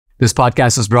This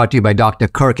podcast is brought to you by Dr.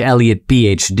 Kirk Elliott,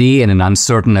 PhD, in an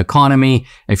uncertain economy.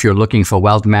 If you're looking for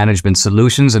wealth management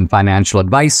solutions and financial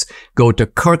advice, go to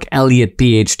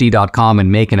kirkelliottphd.com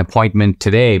and make an appointment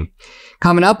today.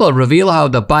 Coming up, I'll reveal how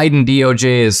the Biden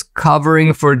DOJ is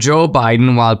covering for Joe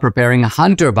Biden while preparing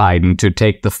Hunter Biden to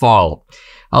take the fall.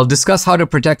 I'll discuss how to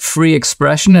protect free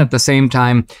expression and at the same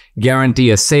time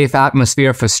guarantee a safe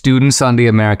atmosphere for students on the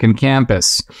American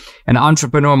campus. And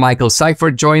entrepreneur Michael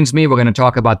Seifert joins me. We're going to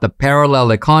talk about the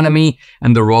parallel economy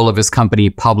and the role of his company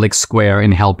PublicSquare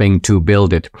in helping to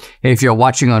build it. If you're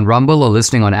watching on Rumble or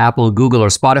listening on Apple, Google, or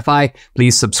Spotify,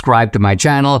 please subscribe to my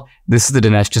channel. This is the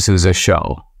Dinesh D'Souza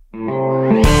Show.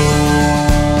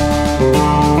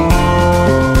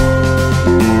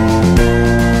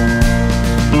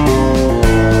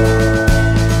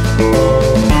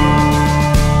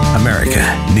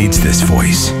 Needs this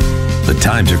voice. The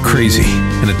times are crazy.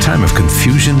 In a time of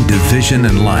confusion, division,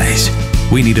 and lies,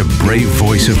 we need a brave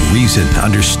voice of reason,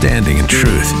 understanding, and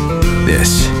truth.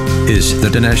 This is the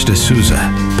Dinesh D'Souza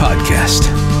Podcast.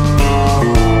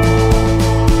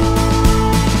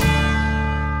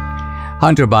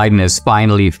 Hunter Biden is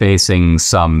finally facing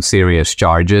some serious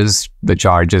charges. The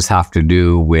charges have to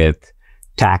do with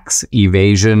tax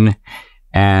evasion.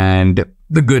 And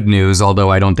the good news, although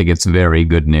I don't think it's very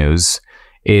good news,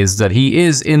 is that he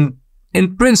is in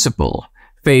principle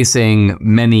facing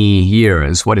many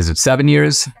years. What is it, 7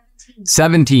 years?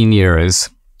 17 years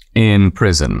in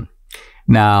prison.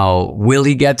 Now, will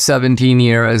he get 17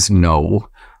 years? No.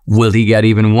 Will he get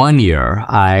even 1 year?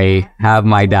 I have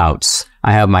my doubts.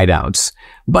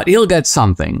 But he'll get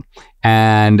something.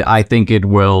 And I think it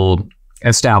will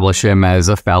establish him as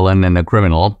a felon and a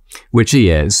criminal, which he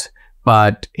is.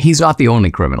 But he's not the only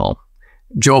criminal.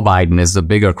 Joe Biden is the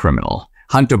bigger criminal.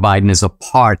 Hunter Biden is a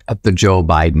part of the Joe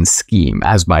Biden scheme,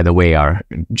 as, by the way, are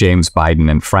James Biden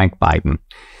and Frank Biden.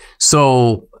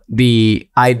 So the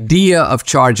idea of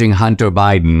charging Hunter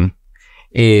Biden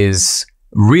is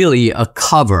really a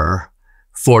cover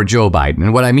for Joe Biden.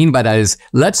 And what I mean by that is,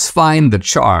 let's find the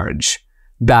charge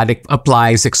that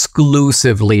applies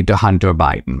exclusively to Hunter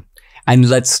Biden. And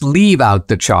let's leave out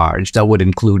the charge that would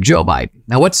include Joe Biden.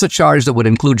 Now, what's the charge that would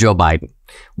include Joe Biden?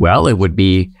 Well, it would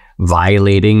be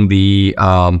violating the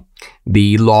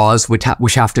laws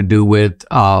which have to do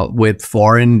with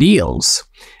foreign deals.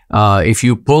 If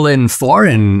you pull in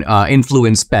foreign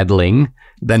influence peddling,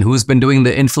 then who's been doing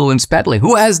the influence peddling?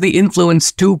 Who has the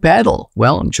influence to peddle?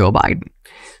 Well, Joe Biden.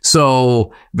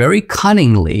 So very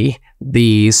cunningly,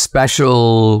 the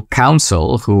special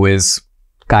counsel, who is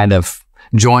kind of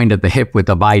joined at the hip with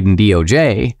the Biden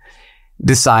DOJ,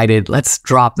 decided, let's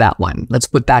drop that one. Let's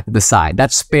put that to the side.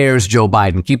 That spares Joe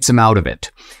Biden, keeps him out of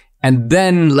it. And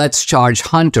then let's charge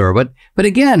Hunter. But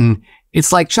again,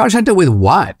 it's like, charge Hunter with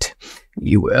what?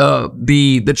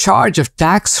 The charge of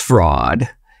tax fraud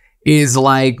is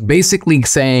like basically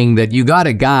saying that you got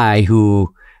a guy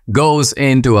who goes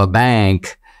into a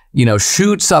bank,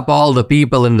 shoots up all the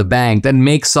people in the bank, then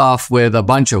makes off with a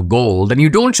bunch of gold, and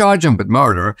you don't charge him with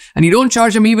murder, and you don't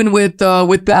charge him even with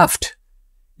theft.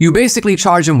 You basically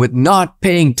charge him with not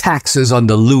paying taxes on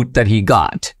the loot that he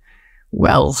got.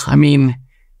 Well, I mean,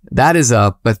 that is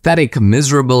a pathetic,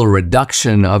 miserable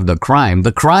reduction of the crime.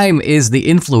 The crime is the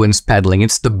influence peddling.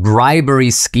 It's the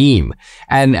bribery scheme.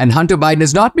 And Hunter Biden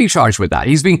is not being charged with that.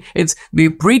 The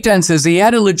pretense is he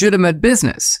had a legitimate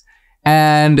business.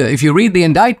 And if you read the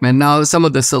indictment, now some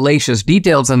of the salacious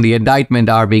details in the indictment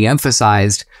are being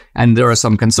emphasized, and there are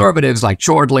some conservatives like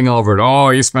chortling over it.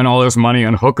 Oh, he spent all this money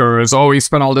on hookers. Oh, he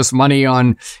spent all this money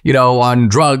on, on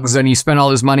drugs, and he spent all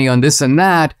this money on this and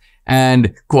that,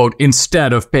 and, quote,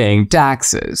 instead of paying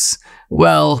taxes.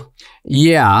 Well,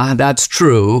 yeah, that's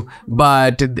true.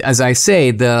 But as I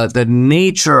say, the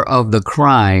nature of the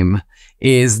crime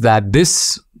is that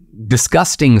this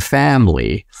disgusting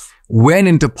family went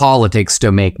into politics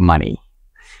to make money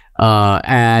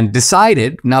and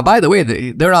decided, now, by the way,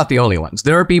 they're not the only ones.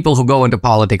 There are people who go into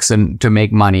politics to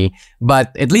make money,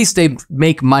 but at least they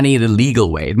make money the legal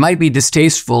way. It might be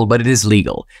distasteful, but it is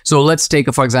legal. So let's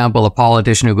take, for example, a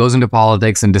politician who goes into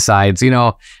politics and decides,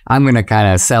 I'm going to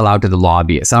kind of sell out to the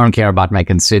lobbyists. I don't care about my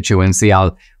constituency.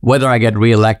 Whether I get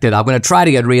reelected, I'm going to try to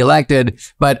get reelected,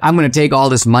 but I'm going to take all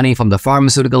this money from the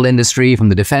pharmaceutical industry, from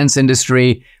the defense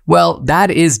industry. Well, that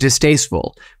is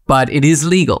distasteful, but it is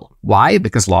legal. Why?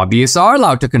 Because lobbyists are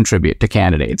allowed to contribute to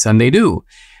candidates, and they do.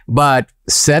 But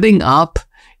setting up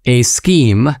a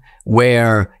scheme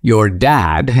where your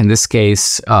dad, in this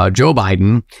case, Joe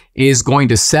Biden, is going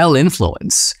to sell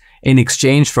influence in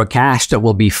exchange for cash that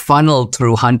will be funneled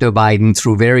through Hunter Biden,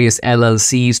 through various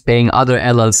LLCs, paying other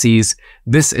LLCs.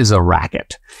 This is a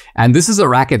racket. And this is a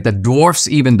racket that dwarfs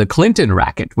even the Clinton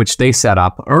racket, which they set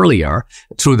up earlier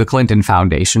through the Clinton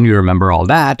Foundation. You remember all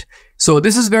that. So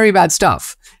this is very bad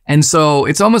stuff. And so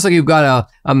it's almost like you've got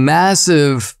a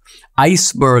massive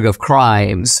iceberg of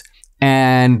crimes,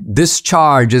 and this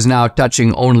charge is now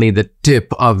touching only the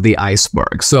tip of the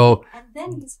iceberg. So, and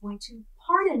then he's going to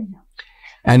pardon him.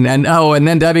 And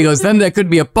then Debbie goes, then there could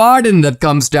be a pardon that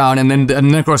comes down. And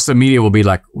then of course the media will be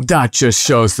like, that just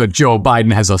shows that Joe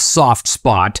Biden has a soft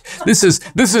spot. This is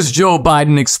Joe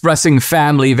Biden expressing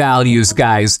family values,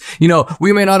 guys. You know,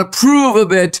 we may not approve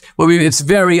of it, but it's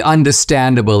very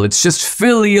understandable. It's just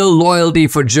filial loyalty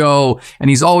for Joe. And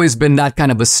he's always been that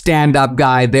kind of a stand-up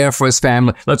guy there for his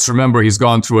family. Let's remember he's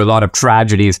gone through a lot of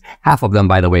tragedies. Half of them,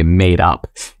 by the way, made up,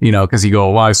 you know, because you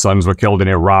go, my sons were killed in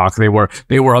Iraq. They were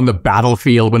on the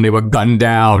battlefield when they were gunned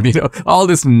down, you know, all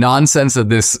this nonsense that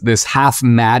this half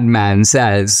madman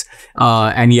says,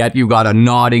 and yet you got a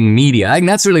nodding media. I think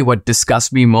that's really what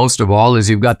disgusts me most of all, is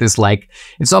you've got this, like,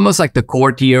 it's almost like the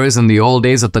court years in the old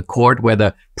days of the court, where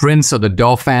the prince or the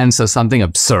dauphin says something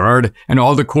absurd, and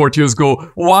all the courtiers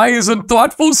go, wise and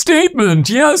thoughtful statement.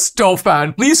 Yes,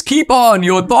 dauphin, please keep on.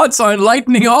 Your thoughts are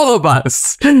enlightening all of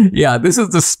us. Yeah, this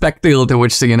is the spectacle to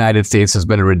which the United States has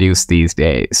been reduced these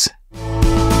days.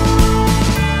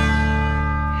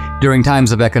 During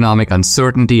times of economic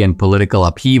uncertainty and political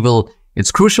upheaval,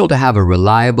 it's crucial to have a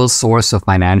reliable source of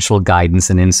financial guidance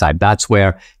and insight. That's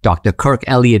where Dr. Kirk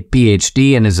Elliott,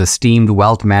 PhD, and his esteemed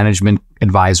wealth management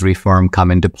advisory firm come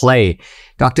into play.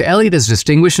 Dr. Elliott has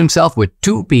distinguished himself with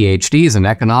 2 PhDs in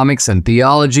economics and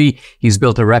theology. He's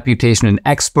built a reputation in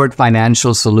expert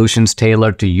financial solutions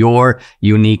tailored to your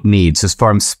unique needs. His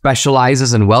firm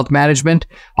specializes in wealth management,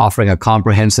 offering a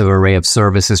comprehensive array of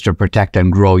services to protect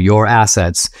and grow your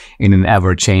assets in an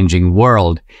ever-changing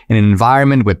world. In an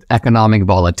environment with economic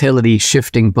volatility,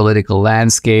 shifting political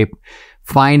landscape,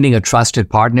 finding a trusted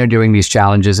partner during these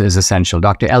challenges is essential.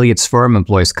 Dr. Elliott's firm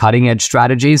employs cutting-edge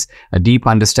strategies, a deep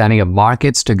understanding of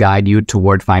markets to guide you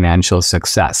toward financial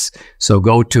success. So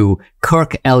go to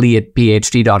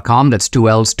KirkElliottPhD.com. That's 2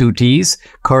 L's, 2 T's.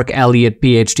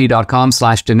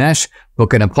 KirkElliottPhD.com/Dinesh.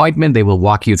 Book an appointment. They will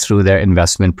walk you through their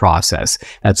investment process.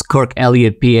 That's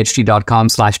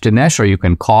KirkElliottPhD.com/Dinesh, or you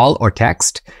can call or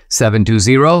text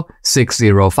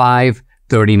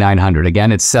 720-605-3900.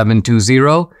 Again, it's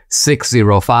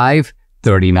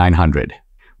 720-605-3900.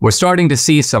 We're starting to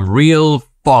see some real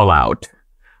fallout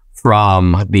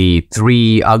from the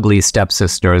 3 ugly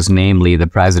stepsisters, namely the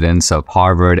presidents of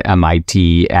Harvard,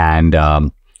 MIT, and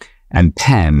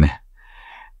Penn,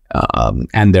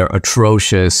 and their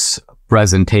atrocious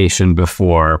presentation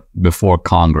before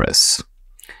Congress.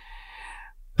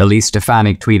 Elise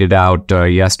Stefanik tweeted out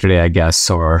yesterday, I guess,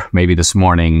 or maybe this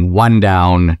morning, 1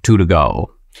 down, 2 to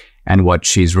go. And what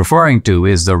she's referring to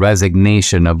is the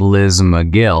resignation of Liz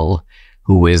McGill,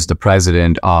 who is the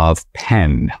president of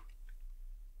Penn.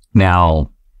 Now,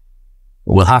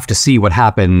 we'll have to see what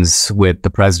happens with the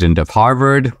president of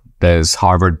Harvard. There's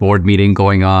Harvard board meeting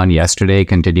going on yesterday,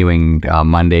 continuing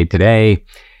Monday today.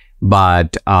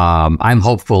 But I'm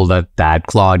hopeful that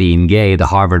Claudine Gay, the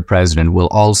Harvard president, will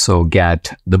also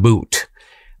get the boot.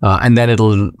 And then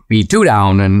it'll be 2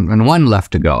 down and 1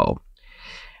 left to go.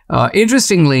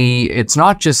 Interestingly, it's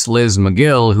not just Liz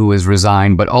McGill who has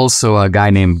resigned, but also a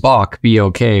guy named Bok,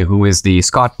 B-O-K, who is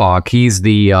Scott Bok. He's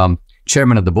the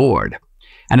chairman of the board.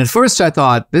 And at first I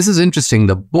thought, this is interesting.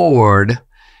 The board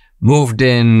moved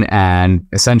in and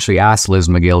essentially asked Liz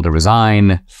McGill to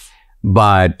resign.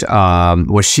 But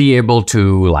was she able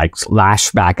to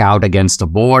lash back out against the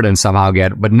board and somehow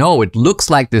but no, it looks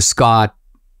like this Scott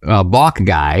Bok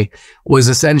guy was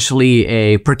essentially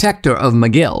a protector of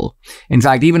McGill. In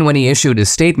fact, even when he issued his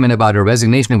statement about her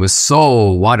resignation, it was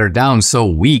so watered down, so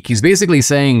weak. He's basically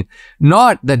saying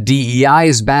not that DEI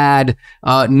is bad,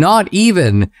 not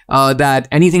even that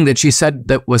anything that she said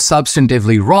that was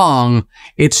substantively wrong.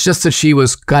 It's just that she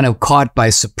was kind of caught by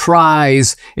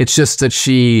surprise. It's just that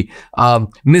she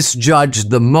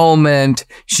misjudged the moment.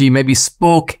 She maybe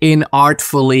spoke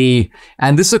inartfully.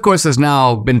 And this, of course, has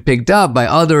now been picked up by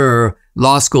other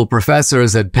law school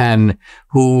professors at Penn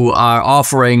who are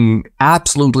offering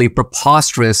absolutely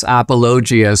preposterous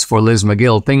apologias for Liz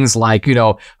McGill. Things like,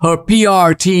 her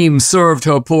PR team served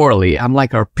her poorly. I'm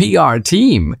like, her PR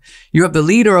team? You have the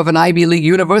leader of an Ivy League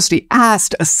university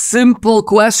asked a simple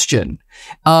question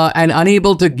and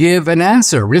unable to give an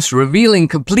answer, just revealing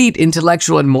complete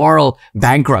intellectual and moral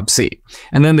bankruptcy.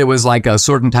 And then there was like a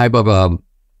certain type of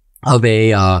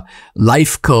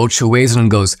life coach who weighs in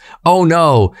and goes, "Oh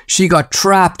no, she got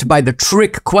trapped by the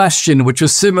trick question, which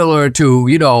was similar to,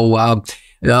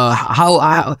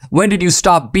 when did you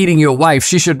stop beating your wife?"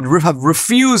 She should have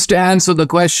refused to answer the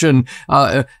question,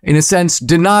 in a sense,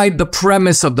 denied the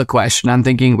premise of the question. I'm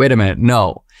thinking, wait a minute,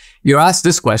 no. You're asked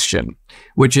this question,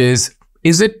 which is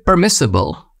it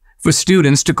permissible for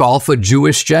students to call for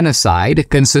Jewish genocide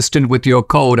consistent with your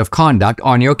code of conduct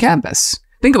on your campus?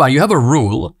 Think about it. You have a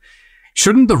rule.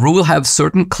 Shouldn't the rule have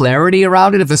certain clarity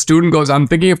around it? If a student goes, "I'm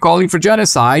thinking of calling for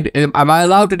genocide," am I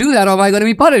allowed to do that, or am I going to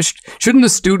be punished? Shouldn't the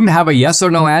student have a yes or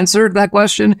no answer to that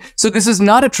question? So this is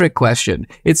not a trick question.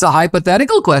 It's a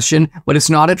hypothetical question, but it's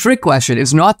not a trick question.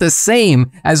 It's not the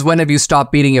same as when have you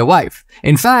stopped beating your wife.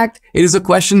 In fact, it is a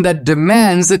question that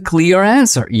demands a clear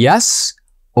answer. Yes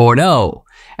or no.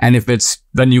 And if it's,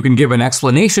 then you can give an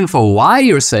explanation for why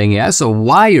you're saying yes or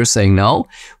why you're saying no.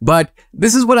 But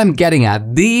this is what I'm getting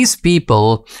at. These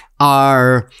people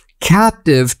are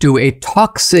captive to a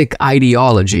toxic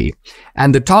ideology.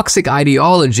 And the toxic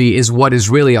ideology is what is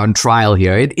really on trial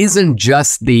here. It isn't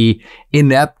just the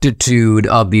ineptitude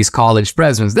of these college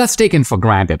presidents. That's taken for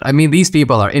granted. I mean, these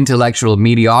people are intellectual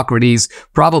mediocrities,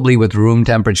 probably with room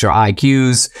temperature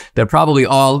IQs. They're probably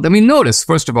all, I mean, notice,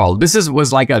 first of all, this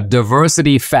was like a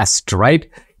diversity fest, right?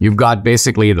 You've got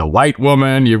basically the white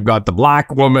woman, you've got the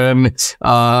black woman.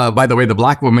 By the way, the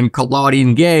black woman,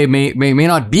 Claudine Gay, may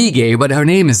not be gay, but her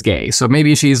name is gay. So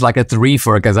maybe she's like a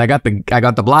threefer, because I got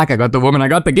the black, I got the woman, I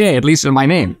got the gay, at least in my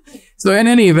name. So in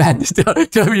any event,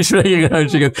 tell me, she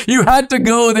goes, "You had to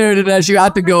go there, Dinesh, you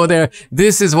had to go there.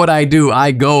 This is what I do,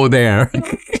 I go there."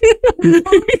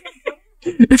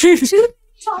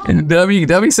 And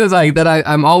Debbie says that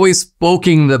I'm always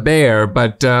poking the bear,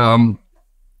 but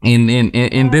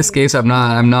in this case,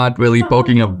 I'm not really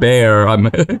poking a bear.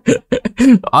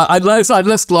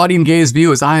 Unless Claudine Gay's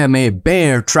view is I am a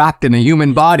bear trapped in a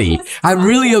human body. I'm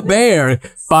really a bear.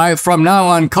 From now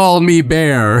on, call me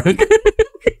bear.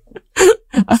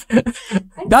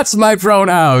 That's my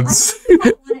pronouns.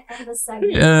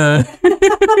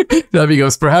 Debbie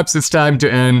goes, perhaps it's time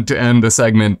to end the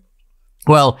segment.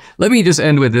 Well, let me just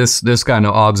end with this kind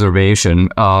of observation,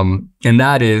 and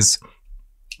that is,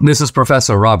 this is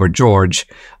Professor Robert George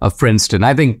of Princeton,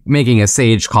 I think, making a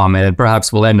sage comment, and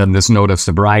perhaps we'll end on this note of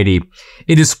sobriety.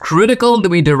 "It is critical that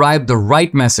we derive the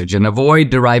right message and avoid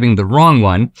deriving the wrong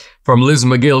one from Liz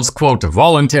McGill's, quote,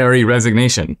 voluntary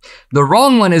resignation. The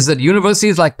wrong one is that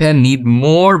universities like Penn need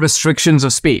more restrictions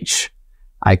of speech."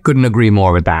 I couldn't agree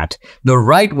more with that. The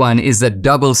right one is that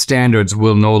double standards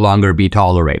will no longer be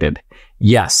tolerated.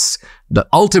 Yes,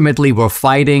 ultimately we're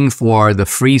fighting for the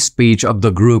free speech of the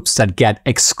groups that get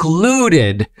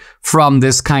excluded from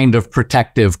this kind of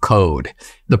protective code.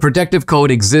 The protective code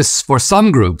exists for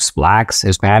some groups, blacks,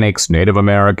 Hispanics, Native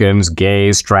Americans,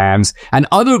 gays, trans, and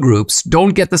other groups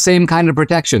don't get the same kind of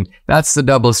protection. That's the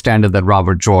double standard that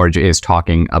Robert George is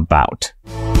talking about.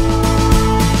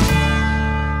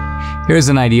 Here's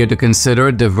an idea to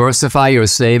consider. Diversify your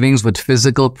savings with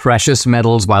physical precious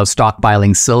metals while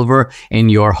stockpiling silver in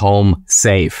your home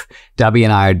safe. Debbie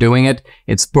and I are doing it.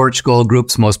 It's Birch Gold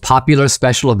Group's most popular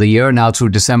special of the year, now through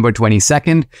December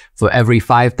 22nd. For every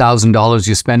 $5,000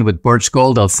 you spend with Birch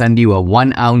Gold, they'll send you a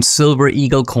 1-ounce silver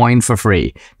eagle coin for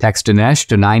free. Text Dinesh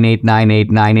to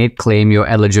 989898. Claim your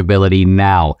eligibility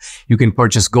now. You can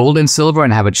purchase gold and silver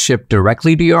and have it shipped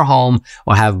directly to your home,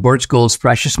 or have Birch Gold's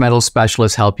precious metal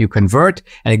specialist help you convert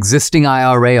an existing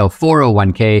IRA or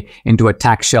 401k into a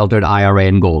tax-sheltered IRA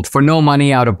in gold for no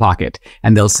money out of pocket.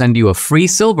 And they'll send you a free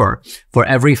silver for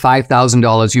every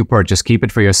 $5,000 you purchase. Keep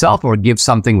it for yourself or give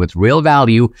something with real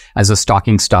value as a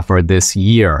stocking stuffer this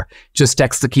year. Just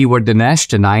text the keyword Dinesh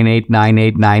to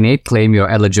 989898. Claim your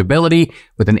eligibility.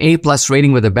 With an A+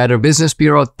 rating with the Better Business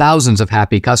Bureau, thousands of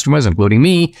happy customers, including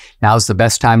me. Now's the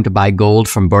best time to buy gold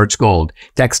from Birch Gold.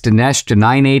 Text Dinesh to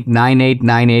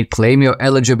 989898. Claim your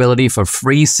eligibility for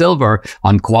free silver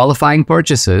on qualifying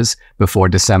purchases before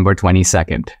December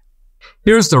 22nd.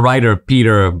 Here's the writer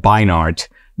Peter Beinart.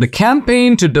 The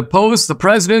campaign to depose the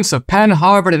presidents of Penn,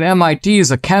 Harvard, and MIT is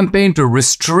a campaign to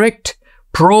restrict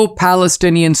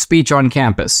pro-Palestinian speech on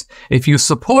campus. If you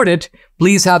support it,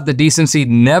 please have the decency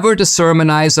never to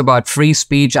sermonize about free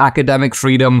speech, academic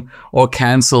freedom, or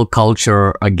cancel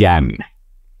culture again.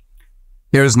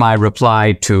 Here's my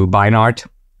reply to Beinart.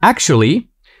 Actually,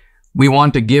 we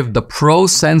want to give the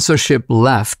pro-censorship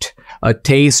left a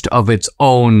taste of its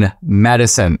own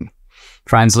medicine.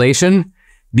 Translation: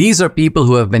 these are people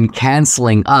who have been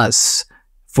canceling us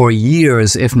for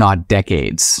years, if not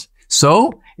decades.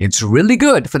 So it's really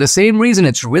good, for the same reason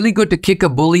it's really good to kick a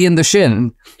bully in the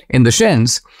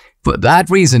shins, For that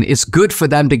reason, it's good for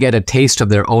them to get a taste of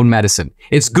their own medicine.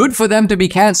 It's good for them to be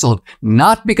canceled,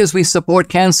 not because we support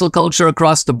cancel culture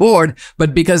across the board,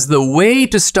 but because the way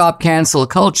to stop cancel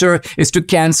culture is to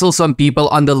cancel some people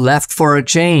on the left for a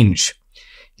change.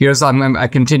 I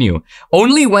continue.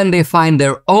 Only when they find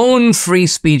their own free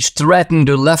speech threatened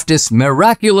do leftists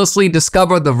miraculously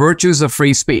discover the virtues of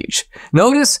free speech.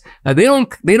 Notice that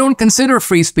they don't consider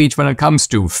free speech when it comes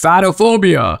to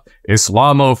fatophobia,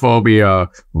 Islamophobia,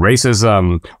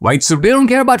 racism, white supremacy. They don't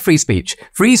care about free speech.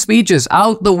 Free speech is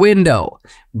out the window.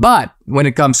 But when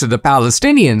it comes to the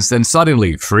Palestinians, then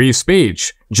suddenly free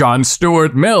speech, John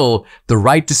Stuart Mill, the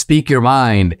right to speak your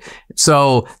mind.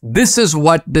 So this is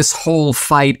what this whole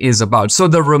fight is about. So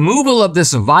the removal of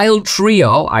this vile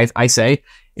trio, I say,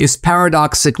 is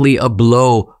paradoxically a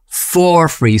blow for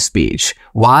free speech.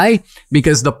 Why?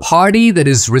 Because the party that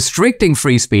is restricting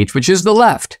free speech, which is the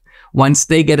left, once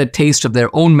they get a taste of their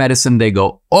own medicine, they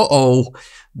go, uh-oh,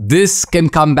 this can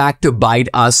come back to bite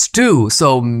us too.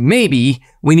 So maybe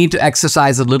we need to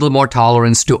exercise a little more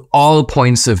tolerance to all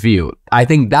points of view. I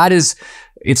think that is,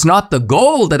 it's not the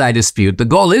goal that I dispute. The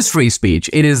goal is free speech.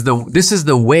 This is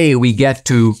the way we get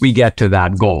to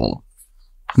that goal.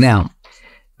 Now,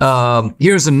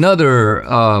 here's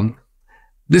another,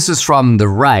 this is from the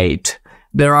right.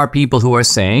 There are people who are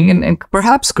saying, and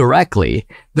perhaps correctly,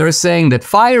 they're saying that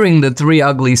firing the three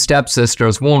ugly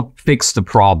stepsisters won't fix the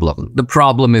problem. The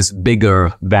problem is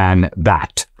bigger than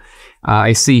that.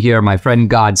 I see here my friend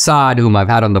God Saad, whom I've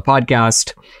had on the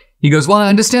podcast. He goes, well, I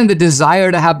understand the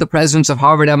desire to have the presidents of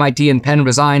Harvard, MIT, and Penn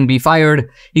resign, be fired.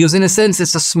 He goes, in a sense,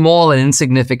 it's a small and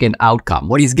insignificant outcome.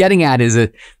 What he's getting at is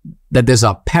that there's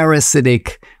a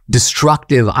parasitic,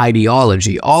 destructive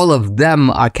ideology. All of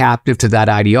them are captive to that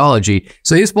ideology.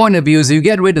 So his point of view is you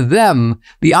get rid of them,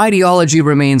 the ideology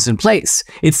remains in place.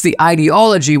 It's the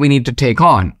ideology we need to take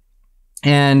on.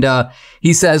 And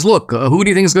he says, look, who do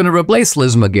you think is going to replace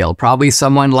Liz McGill? Probably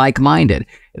someone like-minded.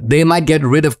 They might get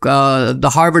rid of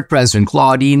the Harvard president,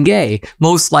 Claudine Gay.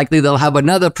 Most likely they'll have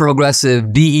another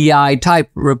progressive DEI type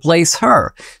replace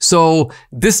her. So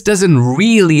this doesn't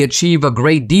really achieve a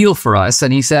great deal for us.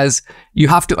 And he says you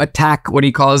have to attack what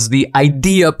he calls the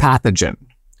idea pathogen.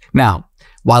 Now,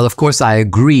 while of course I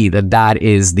agree that that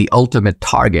is the ultimate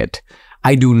target,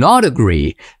 I do not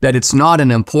agree that it's not an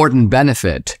important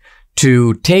benefit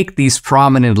to take these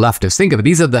prominent leftists. Think of it.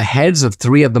 These are the heads of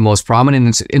three of the most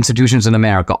prominent institutions in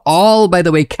America, all, by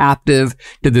the way, captive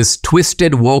to this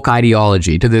twisted woke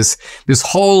ideology, to this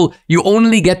whole, you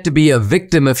only get to be a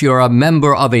victim if you're a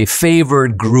member of a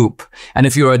favored group. And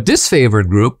if you're a disfavored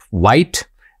group, white,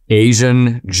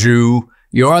 Asian, Jew,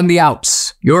 you're on the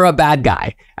outs. You're a bad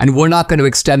guy. And we're not going to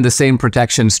extend the same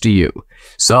protections to you.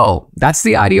 So that's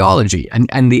the ideology. And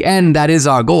in the end, that is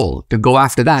our goal, to go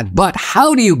after that. But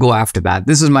how do you go after that?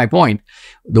 This is my point.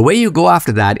 The way you go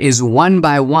after that is one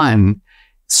by one,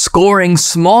 scoring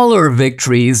smaller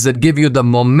victories that give you the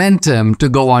momentum to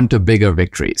go on to bigger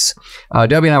victories.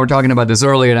 Debbie and I were talking about this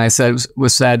earlier, and I said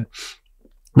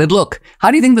that, look,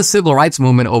 how do you think the civil rights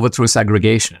movement overthrew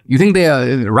segregation? You think they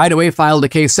right away filed a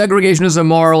case, segregation is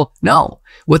immoral? No.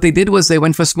 What they did was they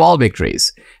went for small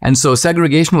victories. And so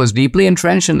segregation was deeply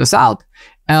entrenched in the South.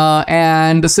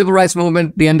 And the civil rights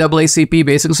movement, the NAACP,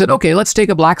 basically said, okay, let's take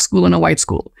a black school and a white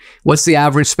school. What's the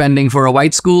average spending for a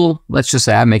white school? Let's just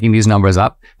say, I'm making these numbers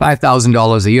up,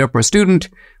 $5,000 a year per student.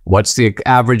 What's the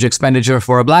average expenditure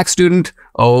for a black student?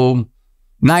 Oh,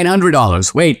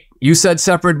 $900. Wait. You said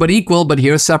separate but equal, but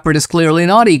here separate is clearly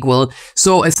not equal.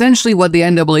 So essentially what the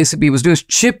NAACP was doing is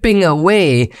chipping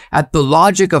away at the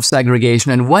logic of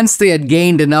segregation. And once they had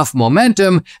gained enough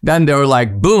momentum, then they were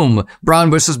like, boom, Brown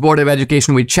versus Board of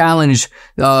Education, we challenge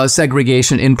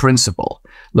segregation in principle.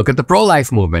 Look at the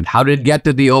pro-life movement. How did it get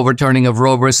to the overturning of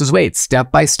Roe versus Wade?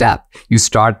 Step by step. You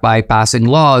start by passing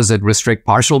laws that restrict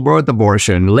partial birth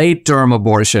abortion, late-term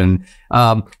abortion,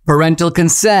 parental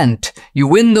consent. You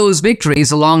win those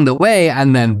victories along the way,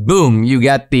 and then boom, you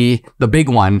get the big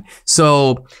one.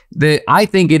 So I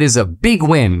think it is a big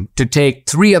win to take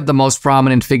three of the most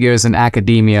prominent figures in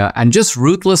academia and just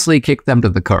ruthlessly kick them to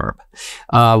the curb.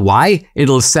 Why?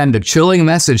 It'll send a chilling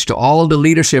message to all the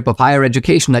leadership of higher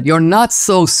education that you're not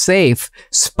so safe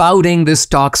spouting this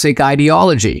toxic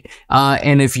ideology.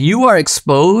 And if you are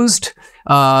exposed,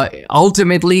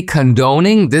 ultimately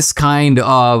condoning this kind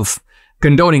of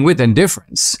condoning with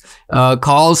indifference,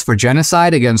 calls for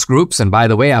genocide against groups. And by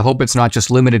the way, I hope it's not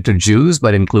just limited to Jews,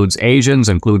 but includes Asians,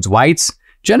 includes whites,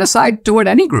 genocide toward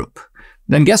any group.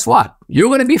 Then guess what? You're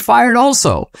going to be fired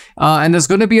also. And there's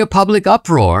going to be a public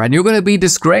uproar and you're going to be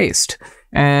disgraced.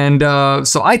 And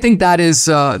so I think that is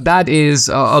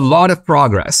a lot of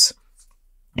progress.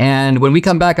 And when we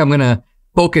come back, I'm going to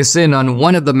focus in on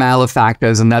one of the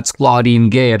malefactors, and that's Claudine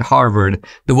Gay at Harvard,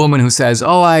 the woman who says,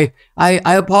 oh, I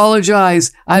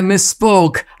apologize, I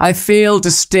misspoke, I failed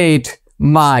to state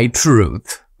my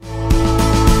truth.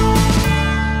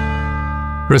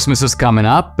 Christmas is coming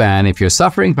up, and if you're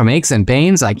suffering from aches and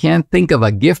pains, I can't think of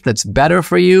a gift that's better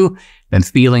for you than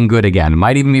feeling good again. It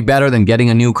might even be better than getting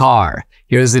a new car.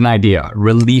 Here's an idea: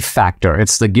 Relief Factor.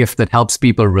 It's the gift that helps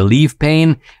people relieve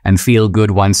pain and feel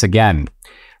good once again.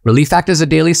 Relief Factor is a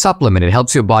daily supplement. It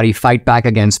helps your body fight back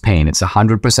against pain. It's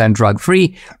 100%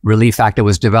 drug-free. Relief Factor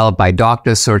was developed by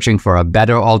doctors searching for a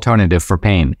better alternative for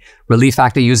pain. Relief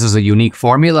Factor uses a unique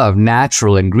formula of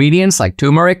natural ingredients like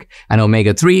turmeric and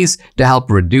omega-3s to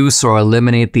help reduce or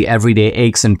eliminate the everyday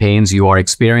aches and pains you are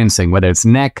experiencing. Whether it's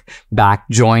neck, back,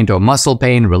 joint, or muscle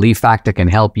pain, Relief Factor can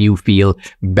help you feel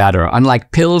better.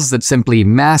 Unlike pills that simply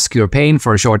mask your pain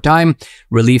for a short time,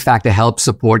 Relief Factor helps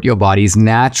support your body's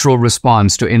natural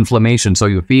response to inflammation so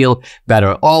you feel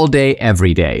better all day,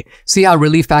 every day. See how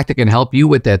Relief Factor can help you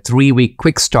with their 3-week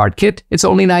quick start kit? It's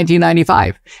only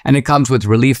 $19.95, and it comes with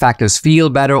Relief Factor's feel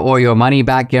better or your money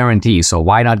back guarantee. So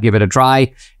why not give it a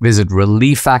try? Visit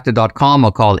relieffactor.com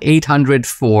or call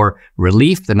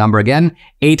 800-4RELIEF, the number again,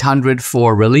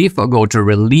 800-4RELIEF, or go to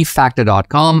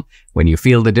relieffactor.com. When you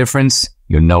feel the difference,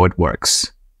 you know it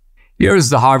works. Here's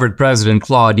the Harvard president,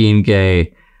 Claudine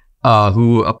Gay,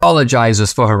 who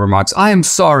apologizes for her remarks. I am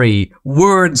sorry.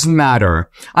 Words matter.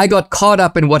 I got caught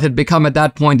up in what had become at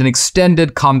that point an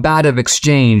extended combative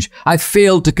exchange. I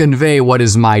failed to convey what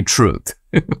is my truth.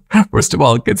 First of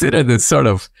all, consider this sort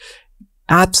of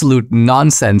absolute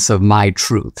nonsense of my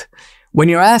truth. When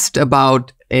you're asked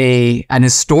about an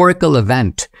historical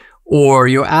event, or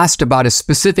you're asked about a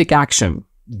specific action,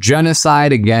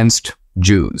 genocide against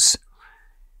Jews,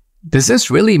 does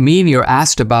this really mean you're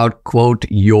asked about, quote,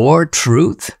 your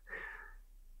truth?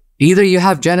 Either you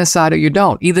have genocide or you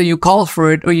don't. Either you call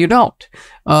for it or you don't.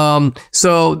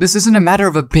 So this isn't a matter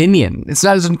of opinion. It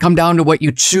doesn't come down to what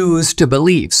you choose to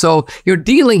believe. So you're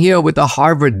dealing here with a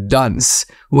Harvard dunce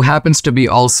who happens to be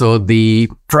also the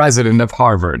president of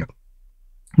Harvard.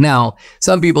 Now,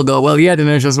 some people go, well, yeah,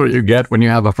 Dinesh, that's what you get when you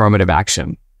have affirmative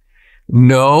action.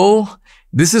 No,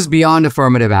 this is beyond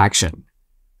affirmative action.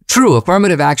 True,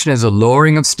 affirmative action is a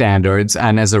lowering of standards,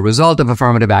 and as a result of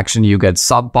affirmative action, you get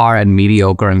subpar and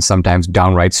mediocre and sometimes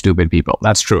downright stupid people.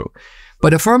 That's true.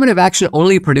 But affirmative action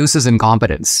only produces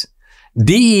incompetence.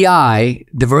 DEI,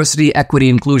 diversity, equity,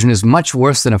 inclusion, is much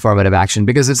worse than affirmative action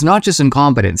because it's not just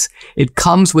incompetence. It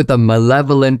comes with a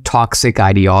malevolent, toxic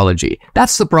ideology.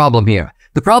 That's the problem here.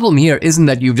 The problem here isn't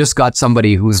that you've just got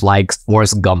somebody who's like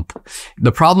Forrest Gump.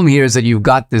 The problem here is that you've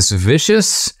got this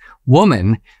vicious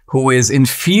woman who is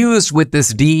infused with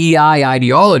this DEI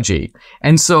ideology.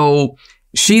 And so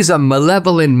she's a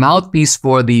malevolent mouthpiece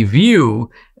for the view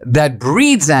that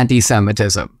breeds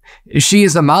anti-Semitism. She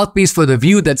is a mouthpiece for the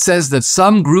view that says that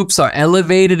some groups are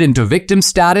elevated into victim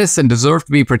status and deserve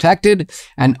to be protected,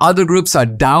 and other groups are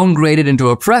downgraded into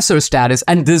oppressor status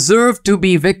and deserve to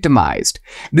be victimized.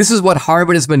 This is what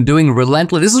Harvard has been doing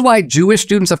relentlessly. This is why Jewish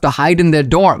students have to hide in their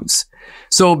dorms.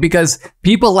 So because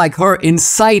people like her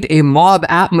incite a mob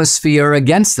atmosphere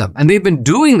against them. And they've been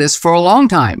doing this for a long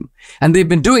time. And they've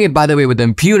been doing it, by the way, with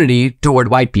impunity toward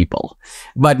white people.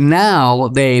 But now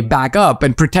they back up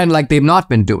and pretend like they've not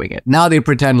been doing it. Now they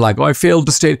pretend like, oh, I failed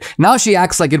to state. Now she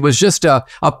acts like it was just a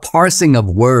parsing of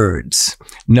words.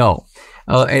 No.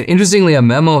 Interestingly, a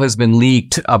memo has been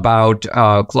leaked about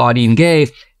Claudine Gay.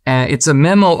 It's a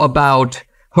memo about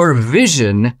her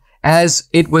vision as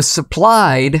it was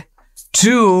supplied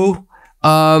to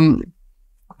the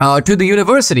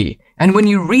university. And when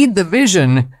you read the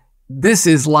vision, this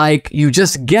is like you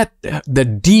just get the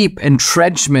deep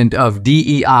entrenchment of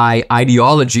DEI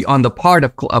ideology on the part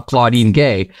of Claudine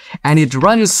Gay. And it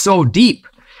runs so deep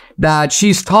that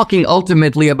she's talking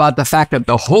ultimately about the fact that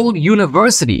the whole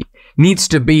university needs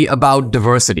to be about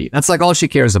diversity. That's like all she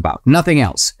cares about, nothing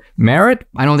else. Merit,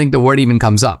 I don't think the word even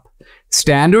comes up.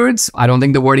 Standards, I don't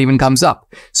think the word even comes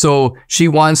up. So she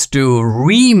wants to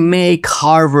remake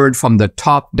Harvard from the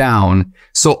top down.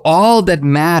 So all that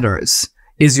matters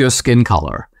is your skin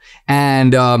color.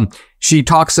 And she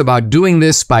talks about doing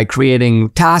this by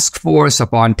creating task force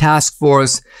upon task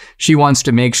force. She wants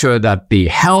to make sure that the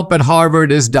help at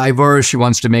Harvard is diverse. She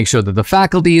wants to make sure that the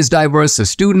faculty is diverse, the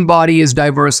student body is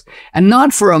diverse. And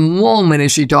not for a moment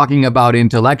is she talking about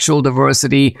intellectual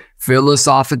diversity,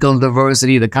 philosophical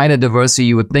diversity, the kind of diversity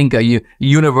you would think a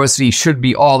university should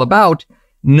be all about.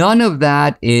 None of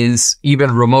that is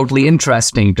even remotely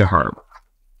interesting to her.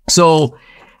 So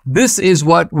this is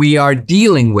what we are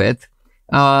dealing with.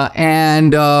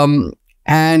 And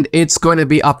And it's going to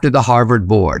be up to the Harvard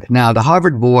board. Now, the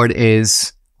Harvard board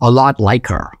is a lot like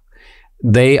her.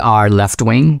 They are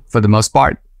left-wing for the most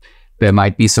part. There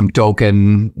might be some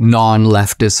token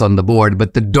non-leftists on the board,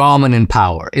 but the dominant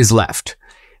power is left.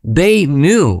 They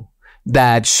knew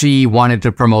that she wanted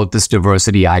to promote this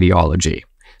diversity ideology.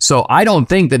 So I don't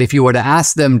think that if you were to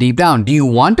ask them deep down, do you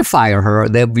want to fire her?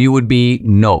 Their view would be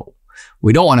no.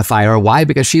 We don't want to fire her. Why?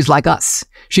 Because she's like us.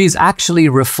 She's actually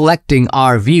reflecting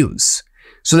our views.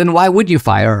 So then why would you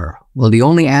fire her? Well, the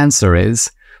only answer is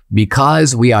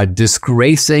because we are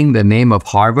disgracing the name of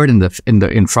Harvard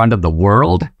in front of the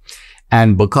world.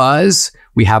 And because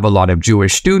we have a lot of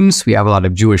Jewish students, we have a lot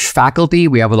of Jewish faculty,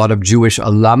 we have a lot of Jewish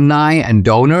alumni and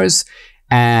donors.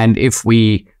 And if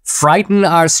we frighten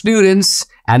our students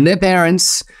and their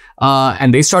parents,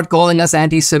 and they start calling us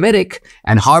anti-Semitic,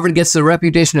 and Harvard gets the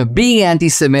reputation of being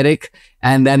anti-Semitic,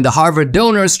 and then the Harvard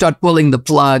donors start pulling the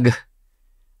plug,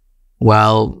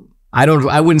 well,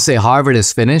 I wouldn't say Harvard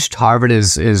is finished. Harvard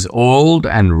is old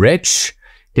and rich.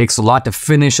 Takes a lot to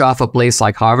finish off a place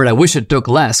like Harvard. I wish it took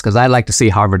less because I'd like to see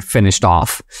Harvard finished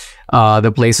off.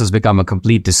 The place has become a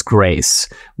complete disgrace.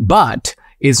 But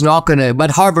it's not going to,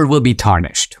 but Harvard will be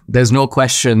tarnished. There's no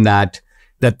question that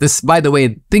this, by the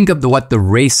way, think of what the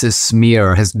racist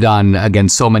smear has done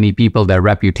against so many people, their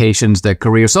reputations, their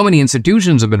careers. So many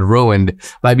institutions have been ruined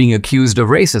by being accused of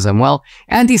racism. Well,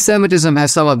 anti-Semitism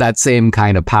has some of that same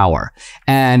kind of power.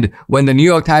 And when the New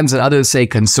York Times and others say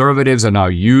conservatives are now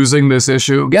using this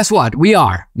issue, guess what? We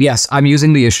are. Yes, I'm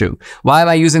using the issue. Why am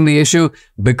I using the issue?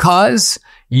 Because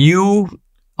you,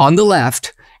 on the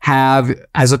left, have,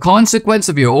 as a consequence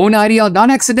of your own ideology,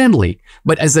 not accidentally,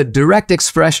 but as a direct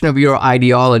expression of your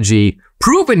ideology,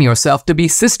 proven yourself to be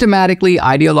systematically,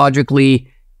 ideologically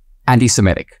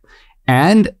anti-Semitic.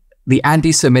 And the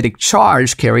anti-Semitic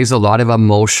charge carries a lot of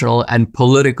emotional and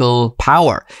political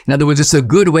power. In other words, it's a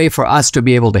good way for us to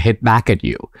be able to hit back at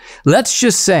you. Let's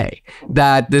just say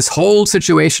that this whole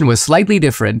situation was slightly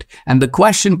different, and the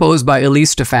question posed by Elise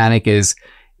Stefanik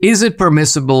is it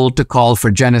permissible to call for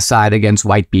genocide against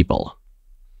white people?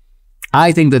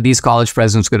 I think that these college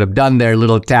presidents could have done their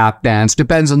little tap dance,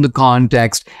 depends on the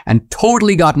context, and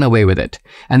totally gotten away with it.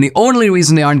 And the only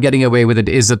reason they aren't getting away with it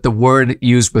is that the word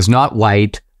used was not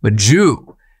white, but Jew.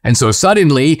 And so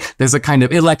suddenly there's a kind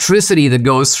of electricity that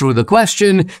goes through the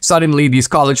question. Suddenly these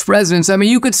college presidents, I mean,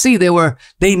 you could see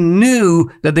they knew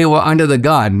that they were under the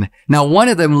gun. Now, one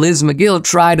of them, Liz McGill,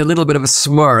 tried a little bit of a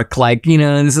smirk, like,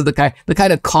 this is the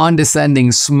kind of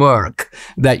condescending smirk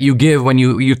that you give when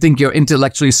you think you're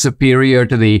intellectually superior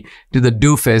to the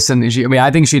doofus. And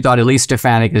I think she thought Elise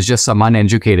Stefanik is just some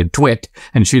uneducated twit.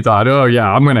 And she thought, oh yeah,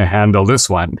 I'm going to handle this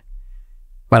one.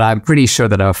 But I'm pretty sure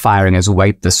that our firing has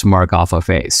wiped the smirk off her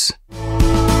face.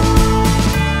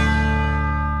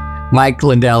 Mike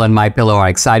Lindell and MyPillow are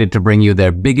excited to bring you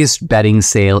their biggest bedding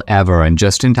sale ever, and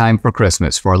just in time for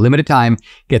Christmas. For a limited time,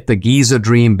 get the Giza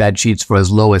Dream bed sheets for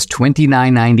as low as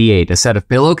 $29.98, a set of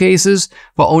pillowcases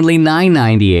for only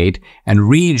 $9.98, and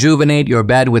rejuvenate your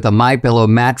bed with a MyPillow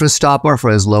mattress topper for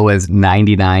as low as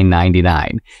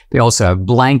 $99.99. They also have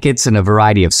blankets in a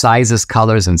variety of sizes,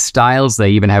 colors, and styles. They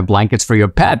even have blankets for your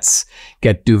pets.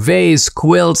 Get duvets,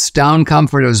 quilts, down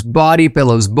comforters, body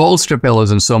pillows, bolster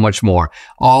pillows, and so much more.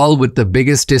 All with the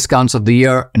biggest discounts of the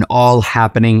year, and all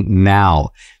happening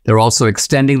now. They're also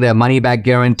extending their money-back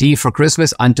guarantee for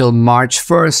Christmas until March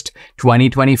 1st,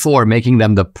 2024, making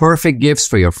them the perfect gifts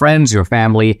for your friends, your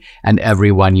family, and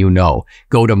everyone you know.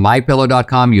 Go to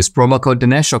MyPillow.com, use promo code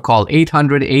Dinesh, or call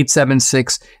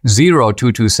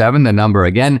 800-876-0227. The number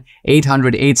again,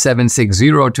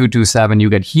 800-876-0227.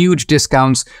 You get huge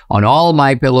discounts on all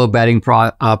MyPillow bedding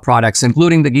products,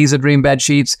 including the Giza Dream bed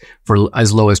sheets for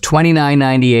as low as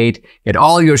 $29.98. Get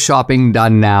all your shopping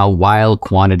done now while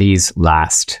quantities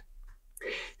last.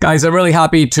 Guys, I'm really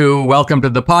happy to welcome to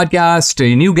the podcast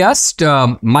a new guest,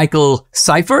 Michael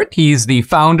Seifert. He's the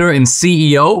founder and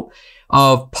CEO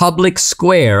of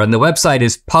PublicSquare, and the website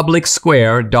is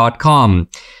publicsquare.com.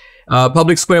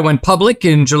 PublicSquare went public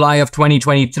in July of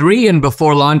 2023, and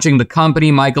before launching the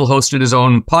company, Michael hosted his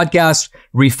own podcast,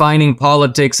 Refining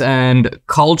Politics and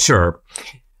Culture.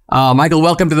 Michael,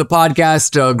 welcome to the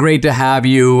podcast. Great to have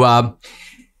you.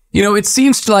 It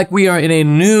seems like we are in a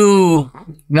new,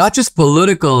 not just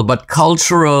political, but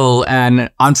cultural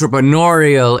and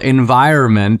entrepreneurial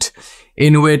environment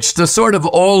in which the sort of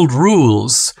old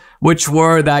rules, which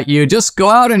were that you just go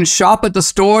out and shop at the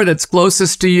store that's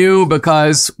closest to you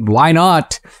because why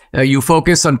not? You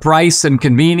focus on price and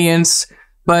convenience.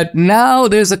 But now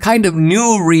there's a kind of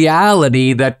new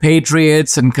reality that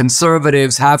patriots and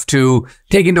conservatives have to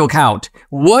take into account.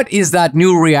 What is that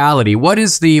new reality? What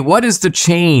is the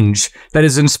change that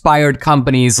has inspired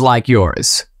companies like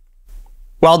yours?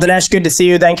 Well, Dinesh, good to see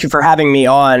you. Thank you for having me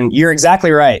on. You're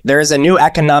exactly right. There is a new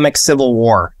economic civil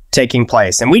war taking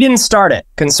place, and we didn't start it.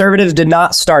 Conservatives did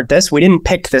not start this. We didn't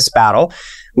pick this battle.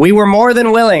 We were more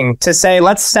than willing to say,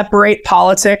 let's separate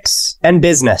politics and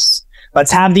business.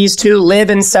 Let's have these two live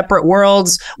in separate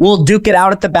worlds. We'll duke it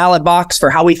out at the ballot box for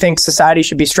how we think society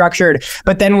should be structured.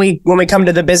 But then when we come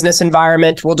to the business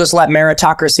environment, we'll just let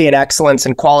meritocracy and excellence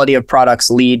and quality of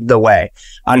products lead the way.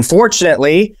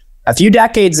 Unfortunately, a few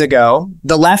decades ago,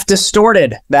 the left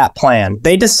distorted that plan.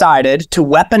 They decided to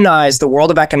weaponize the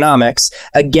world of economics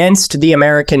against the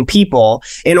American people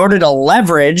in order to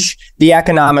leverage the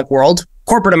economic world,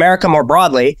 corporate America more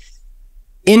broadly,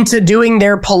 into doing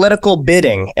their political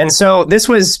bidding. And so this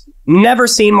was never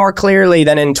seen more clearly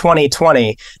than in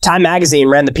 2020. Time magazine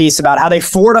ran the piece about how they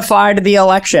fortified the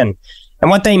election.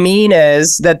 And what they mean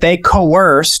is that they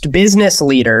coerced business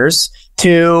leaders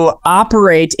to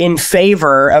operate in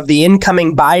favor of the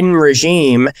incoming Biden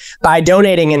regime by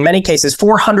donating, in many cases,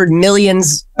 $400 million,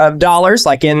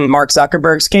 like in Mark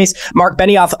Zuckerberg's case. Mark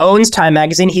Benioff owns Time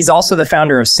magazine. He's also the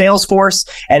founder of Salesforce,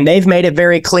 and they've made it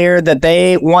very clear that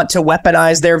they want to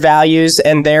weaponize their values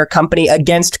and their company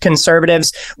against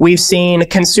conservatives. We've seen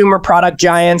consumer product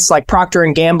giants like Procter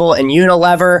 & Gamble and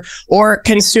Unilever, or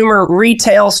consumer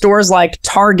retail stores like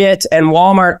Target and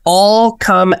Walmart all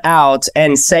come out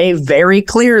and say very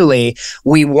clearly,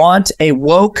 we want a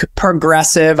woke,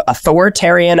 progressive,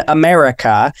 authoritarian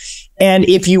America. And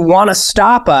if you want to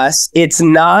stop us, it's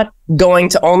not going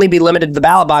to only be limited to the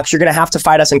ballot box. You're going to have to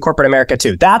fight us in corporate America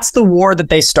too. That's the war that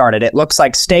they started. It looks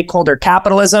like stakeholder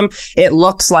capitalism. It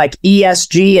looks like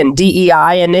ESG and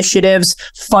DEI initiatives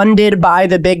funded by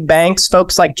the big banks,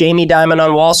 folks like Jamie Dimon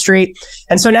on Wall Street.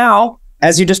 And so now,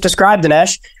 as you just described,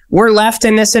 Dinesh, we're left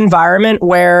in this environment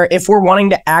where if we're wanting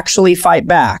to actually fight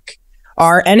back,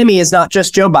 our enemy is not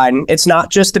just Joe Biden. It's not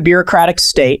just the bureaucratic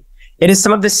state. It is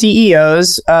some of the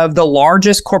CEOs of the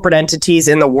largest corporate entities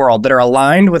in the world that are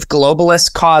aligned with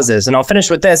globalist causes. And I'll finish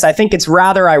with this. I think it's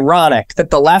rather ironic that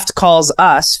the left calls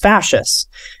us fascists.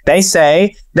 They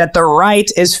say that the right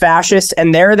is fascist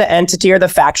and they're the entity or the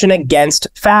faction against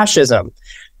fascism.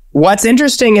 What's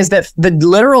interesting is that the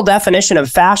literal definition of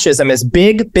fascism is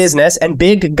big business and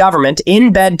big government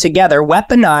in bed together,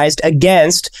 weaponized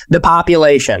against the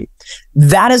population.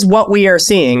 That is what we are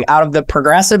seeing out of the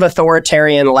progressive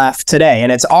authoritarian left today.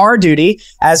 And it's our duty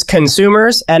as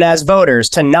consumers and as voters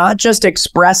to not just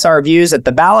express our views at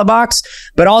the ballot box,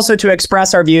 but also to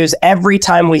express our views every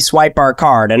time we swipe our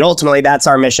card. And ultimately, that's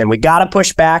our mission. We got to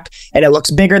push back, and it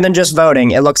looks bigger than just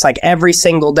voting. It looks like every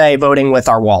single day voting with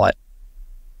our wallet.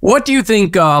 What do you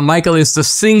think, Michael, is the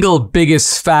single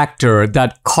biggest factor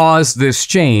that caused this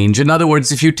change? In other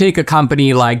words, if you take a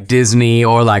company like Disney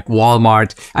or like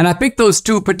Walmart, and I pick those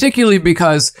two particularly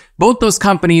because both those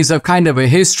companies have kind of a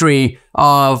history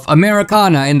of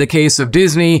Americana in the case of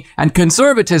Disney and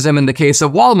conservatism in the case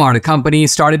of Walmart, a company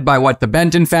started by the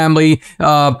Walton family,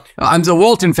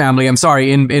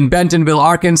 in Bentonville,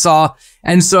 Arkansas.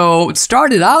 And so it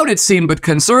started out, it seemed, with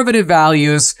conservative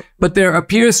values, but there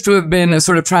appears to have been a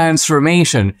sort of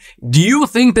transformation. Do you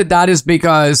think that that is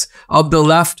because of the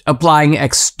left applying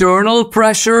external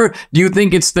pressure? Do you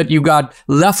think it's that you got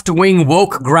left-wing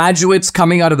woke graduates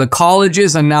coming out of the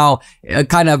colleges and now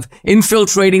kind of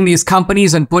infiltrating these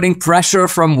companies and putting pressure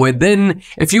from within?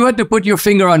 If you had to put your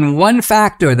finger on one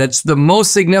factor that's the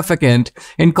most significant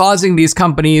in causing these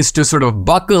companies to sort of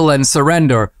buckle and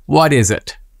surrender, what is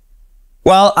it?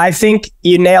 Well, I think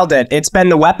you nailed it. It's been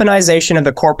the weaponization of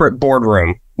the corporate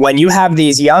boardroom. When you have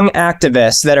these young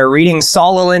activists that are reading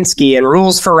Saul Alinsky and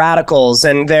Rules for Radicals,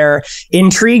 and they're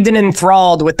intrigued and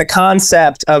enthralled with the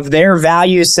concept of their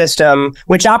value system,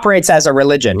 which operates as a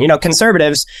religion. You know,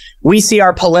 conservatives, we see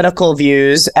our political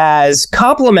views as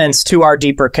complements to our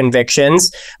deeper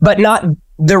convictions, but not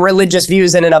the religious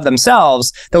views in and of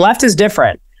themselves. The left is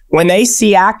different. When they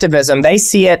see activism, they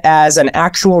see it as an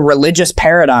actual religious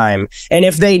paradigm. And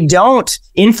if they don't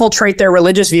infiltrate their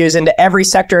religious views into every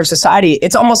sector of society,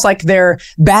 it's almost like they're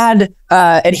bad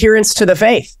adherents to the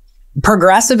faith.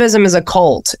 Progressivism is a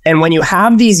cult. And when you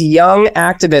have these young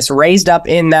activists raised up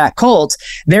in that cult,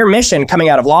 their mission coming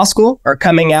out of law school or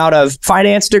coming out of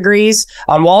finance degrees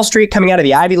on Wall Street, coming out of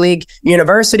the Ivy League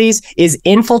universities, is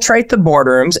infiltrate the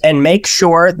boardrooms and make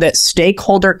sure that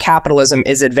stakeholder capitalism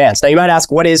is advanced. Now, you might ask,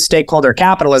 what is stakeholder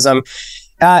capitalism?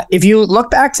 If you look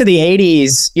back to the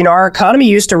 80s, our economy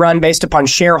used to run based upon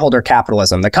shareholder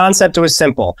capitalism. The concept was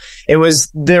simple. It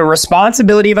was the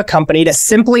responsibility of a company to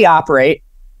simply operate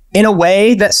in a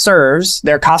way that serves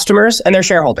their customers and their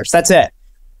shareholders. That's it.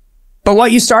 But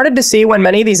what you started to see when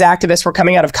many of these activists were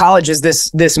coming out of college is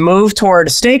this move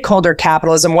toward stakeholder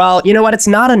capitalism. Well, you know what? It's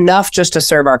not enough just to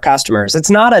serve our customers.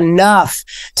 It's not enough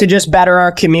to just better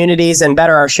our communities and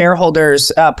better our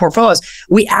shareholders' portfolios.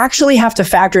 We actually have to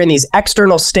factor in these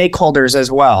external stakeholders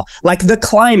as well, like the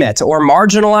climate or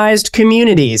marginalized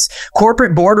communities.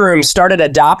 Corporate boardrooms started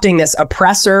adopting this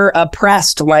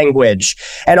oppressor-oppressed language.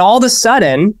 And all of a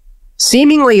sudden,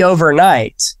 seemingly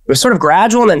overnight, it was sort of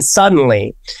gradual and then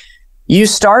suddenly, you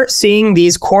start seeing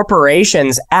these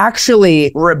corporations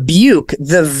actually rebuke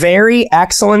the very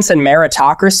excellence and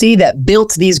meritocracy that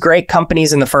built these great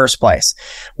companies in the first place.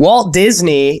 Walt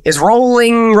Disney is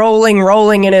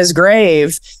rolling in his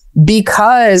grave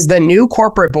because the new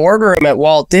corporate boardroom at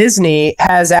Walt Disney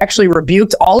has actually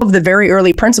rebuked all of the very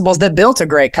early principles that built a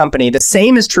great company. The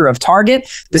same is true of Target.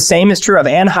 The same is true of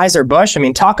Anheuser-Busch. I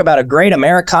mean, talk about a great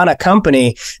Americana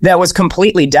company that was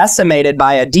completely decimated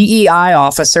by a DEI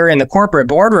officer in the corporate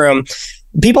boardroom.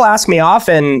 People ask me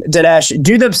often, Dinesh,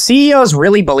 do the CEOs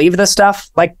really believe this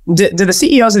stuff? Like, do the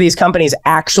CEOs of these companies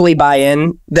actually buy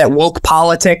in that woke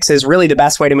politics is really the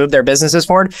best way to move their businesses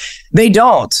forward? They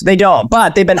don't.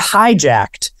 But they've been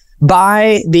hijacked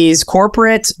by these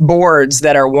corporate boards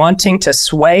that are wanting to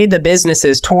sway the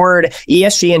businesses toward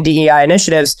ESG and DEI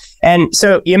initiatives. And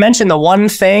so you mentioned the one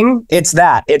thing,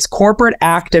 it's corporate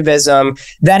activism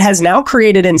that has now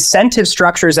created incentive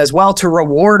structures as well to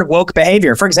reward woke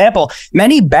behavior. For example,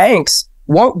 many banks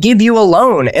won't give you a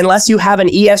loan unless you have an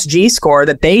ESG score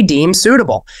that they deem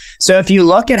suitable. So if you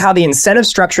look at how the incentive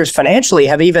structures financially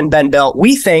have even been built,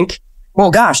 we think, well,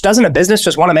 gosh, doesn't a business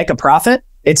just want to make a profit?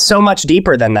 It's so much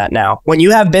deeper than that now. When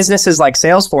you have businesses like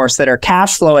Salesforce that are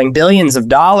cash flowing billions of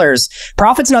dollars,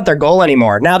 profit's not their goal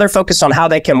anymore. Now they're focused on how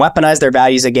they can weaponize their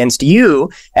values against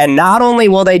you. And not only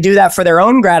will they do that for their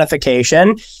own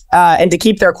gratification and to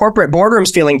keep their corporate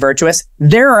boardrooms feeling virtuous,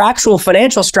 there are actual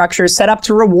financial structures set up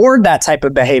to reward that type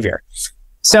of behavior.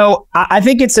 So I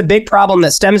think it's a big problem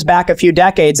that stems back a few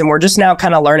decades, and we're just now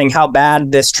kind of learning how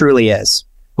bad this truly is.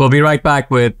 We'll be right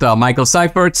back with Michael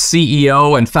Seifert,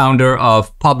 CEO and founder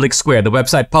of PublicSquare, the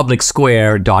website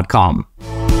publicsquare.com.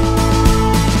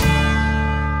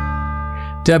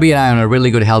 Debbie and I are on a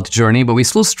really good health journey, but we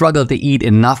still struggle to eat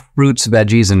enough fruits,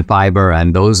 veggies, and fiber,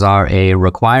 and those are a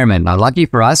requirement. Now, lucky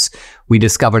for us, we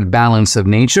discovered Balance of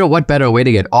Nature. What better way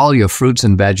to get all your fruits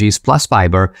and veggies plus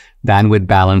fiber than with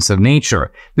Balance of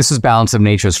Nature? This is Balance of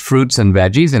Nature's fruits and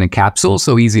veggies in a capsule,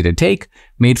 so easy to take,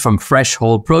 made from fresh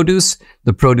whole produce.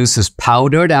 The produce is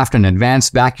powdered after an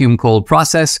advanced vacuum cold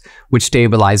process, which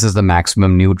stabilizes the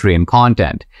maximum nutrient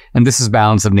content. And this is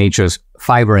Balance of Nature's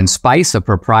Fiber and Spice, a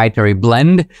proprietary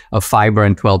blend of fiber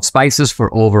and 12 spices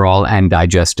for overall and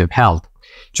digestive health.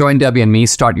 Join Debbie and me.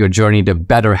 Start your journey to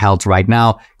better health right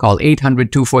now. Call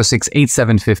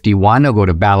 800-246-8751 or go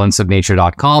to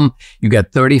balanceofnature.com. You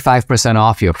get 35%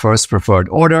 off your first preferred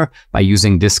order by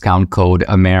using discount code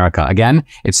America. Again,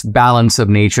 it's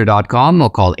balanceofnature.com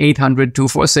or call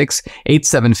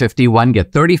 800-246-8751.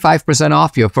 Get 35%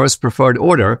 off your first preferred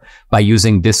order by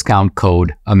using discount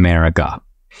code America.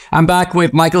 I'm back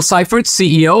with Michael Seifert,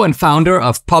 CEO and founder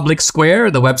of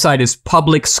PublicSquare. The website is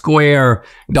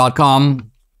publicsquare.com.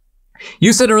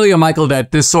 You said earlier, Michael,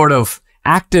 that this sort of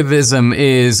activism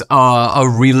is a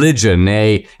religion,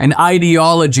 an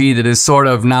ideology that is sort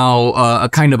of now a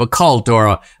kind of a cult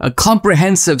or a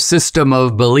comprehensive system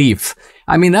of belief.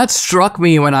 I mean, that struck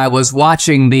me when I was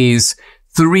watching these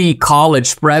 3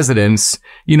 college presidents,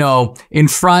 in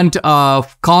front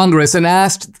of Congress and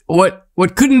asked what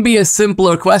couldn't be a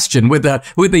simpler question with a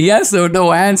yes or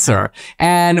no answer.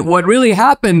 And what really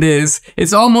happened is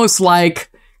it's almost like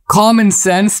common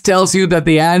sense tells you that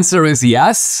the answer is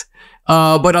yes.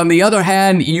 But on the other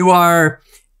hand, you are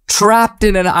trapped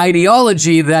in an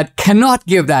ideology that cannot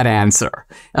give that answer.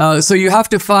 So you have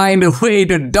to find a way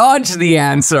to dodge the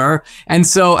answer. And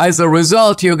so as a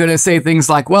result, you're going to say things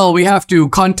like, well, we have to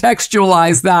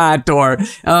contextualize that, or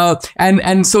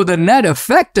and so the net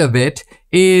effect of it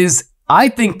is, I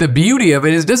think the beauty of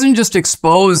it is, it doesn't just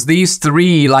expose these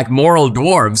 3 like moral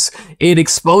dwarves. It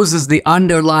exposes the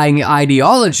underlying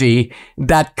ideology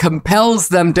that compels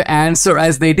them to answer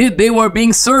as they did. They were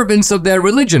being servants of their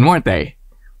religion, weren't they?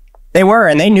 They were,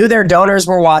 and they knew their donors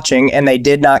were watching, and they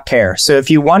did not care. So if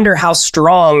you wonder how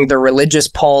strong the religious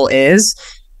pull is,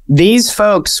 these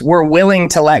folks were willing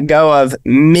to let go of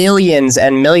millions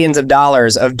and millions of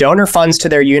dollars of donor funds to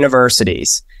their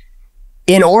universities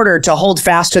in order to hold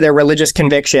fast to their religious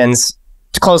convictions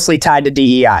closely tied to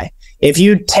DEI. If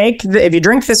you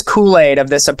drink this Kool-Aid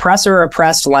of this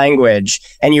oppressor-oppressed language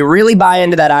and you really buy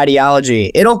into that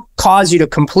ideology, it'll cause you to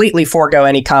completely forego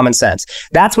any common sense.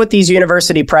 That's what these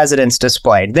university presidents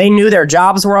displayed. They knew their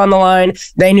jobs were on the line.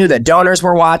 They knew that donors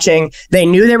were watching. They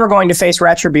knew they were going to face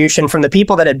retribution from the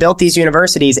people that had built these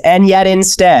universities. And yet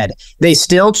instead, they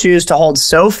still choose to hold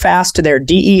so fast to their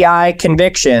DEI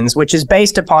convictions, which is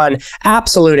based upon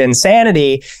absolute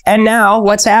insanity. And now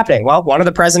what's happening? Well, one of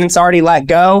the presidents already let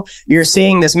go. You're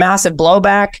seeing this massive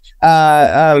blowback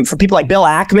for people like Bill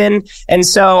Ackman. And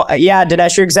so, yeah,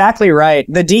 Dinesh, you're exactly right.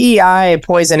 The DEI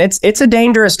poison, it's a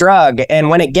dangerous drug. And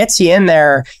when it gets you in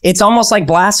there, it's almost like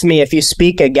blasphemy if you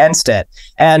speak against it.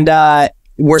 And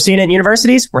we're seeing it in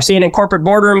universities. We're seeing it in corporate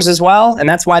boardrooms as well. And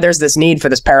that's why there's this need for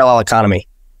this parallel economy.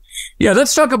 Yeah,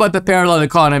 let's talk about the parallel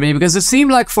economy, because it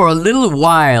seemed like for a little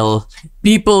while,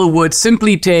 people would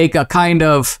simply take a kind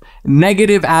of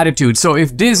negative attitude. So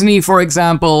if Disney, for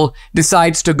example,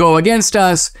 decides to go against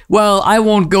us, well, I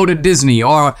won't go to Disney,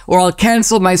 or I'll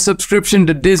cancel my subscription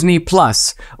to Disney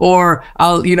Plus, or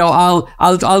I'll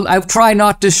try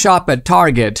not to shop at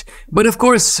Target. But of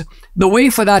course, the way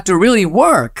for that to really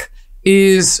work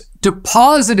is to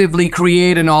positively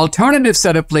create an alternative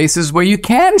set of places where you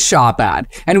can shop at,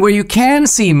 and where you can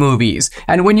see movies,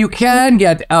 and when you can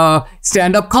get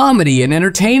stand-up comedy and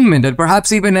entertainment and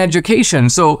perhaps even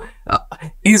education. So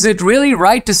is it really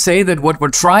right to say that what we're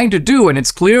trying to do, and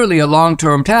it's clearly a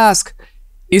long-term task,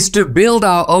 is to build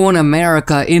our own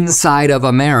America inside of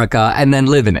America and then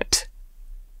live in it?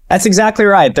 That's exactly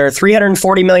right. There are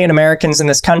 340 million Americans in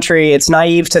this country. It's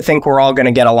naive to think we're all going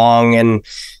to get along and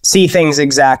see things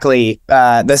exactly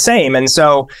the same. And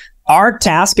so our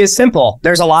task is simple.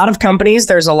 There's a lot of companies,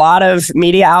 there's a lot of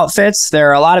media outfits, there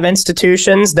are a lot of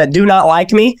institutions that do not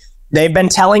like me. They've been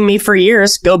telling me for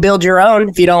years, go build your own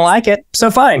if you don't like it.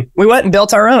 So fine, we went and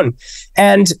built our own.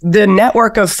 And the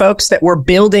network of folks that we're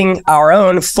building our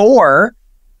own for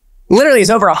literally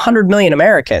is over 100 million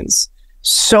Americans.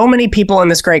 So many people in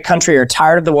this great country are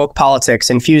tired of the woke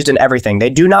politics infused in everything. They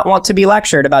do not want to be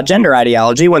lectured about gender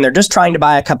ideology when they're just trying to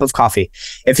buy a cup of coffee.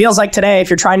 It feels like today,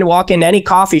 if you're trying to walk into any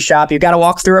coffee shop, you've got to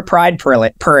walk through a pride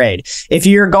parade. If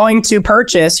you're going to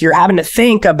purchase, you're having to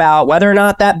think about whether or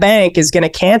not that bank is going to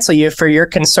cancel you for your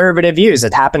conservative views.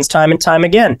 It happens time and time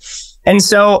again. And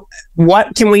so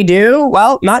what can we do?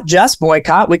 Well, not just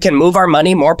boycott. We can move our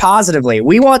money more positively.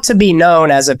 We want to be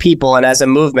known as a people and as a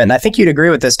movement. And I think you'd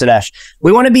agree with this, Dinesh.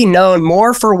 We want to be known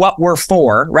more for what we're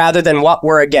for rather than what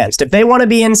we're against. If they want to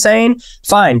be insane,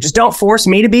 fine. Just don't force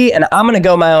me to be, and I'm going to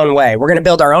go my own way. We're going to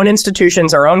build our own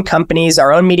institutions, our own companies,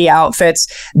 our own media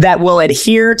outfits that will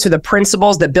adhere to the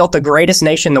principles that built the greatest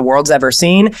nation the world's ever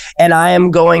seen. And I am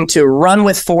going to run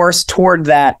with force toward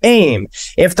that aim.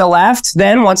 If the left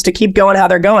then wants to keep going how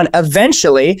they're going,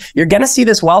 eventually you're going to see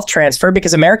this wealth transfer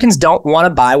because Americans don't want to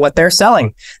buy what they're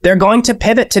selling. They're going to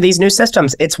pivot to these new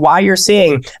systems. It's why you're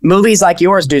seeing movies like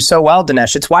yours do so well,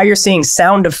 Dinesh. It's why you're seeing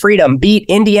Sound of Freedom beat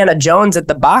Indiana Jones at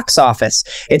the box office.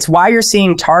 It's why you're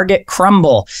seeing Target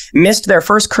crumble, missed their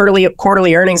first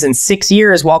quarterly earnings in 6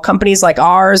 years, while companies like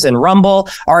ours and Rumble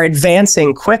are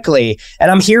advancing quickly. And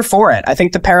I'm here for it. I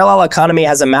think the parallel economy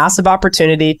has a massive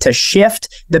opportunity to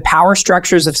shift the power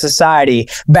structures of society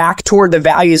back toward the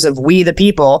values of we the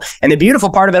people. And the beautiful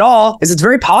part of it all is it's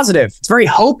very positive. It's very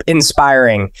hope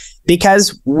inspiring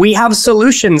because we have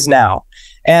solutions now.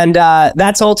 And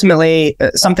that's ultimately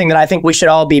something that I think we should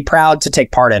all be proud to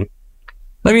take part in.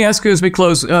 Let me ask you as we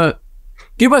close,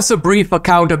 give us a brief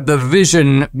account of the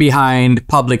vision behind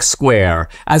PublicSquare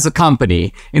as a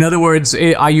company. In other words,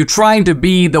 are you trying to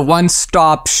be the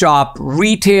one-stop shop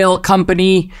retail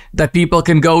company that people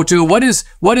can go to? What is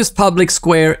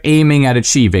PublicSquare aiming at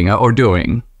achieving or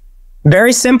doing?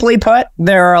 Very simply put,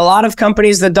 there are a lot of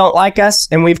companies that don't like us,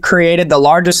 and we've created the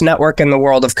largest network in the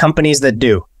world of companies that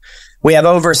do. We have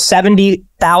over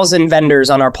 70,000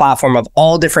 vendors on our platform of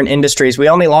all different industries. We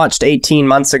only launched 18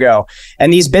 months ago.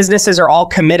 And these businesses are all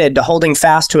committed to holding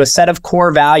fast to a set of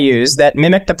core values that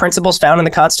mimic the principles found in the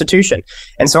Constitution.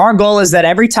 And so our goal is that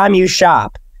every time you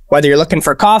shop, whether you're looking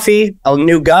for coffee, a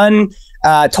new gun,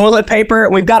 toilet paper,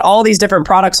 we've got all these different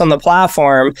products on the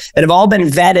platform that have all been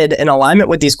vetted in alignment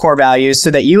with these core values so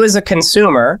that you as a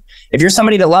consumer, if you're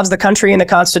somebody that loves the country and the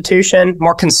Constitution,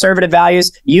 more conservative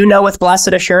values, you know with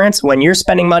blessed assurance, when you're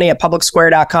spending money at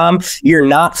PublicSquare.com, you're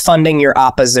not funding your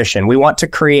opposition. We want to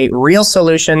create real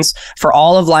solutions for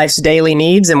all of life's daily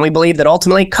needs, and we believe that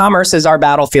ultimately commerce is our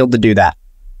battlefield to do that.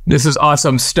 This is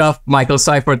awesome stuff. Michael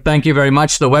Seifert, thank you very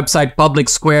much. The website,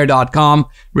 PublicSquare.com.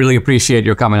 Really appreciate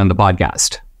your coming on the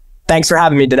podcast. Thanks for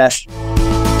having me, Dinesh.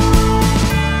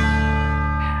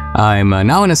 I'm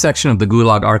now in a section of the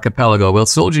Gulag Archipelago where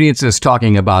Solzhenitsyn is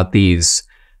talking about these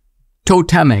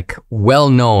totemic,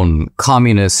 well-known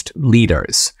communist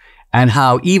leaders and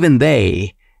how even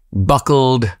they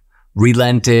buckled,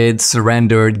 relented,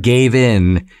 surrendered, gave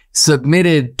in,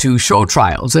 submitted to show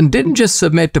trials, and didn't just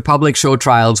submit to public show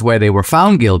trials where they were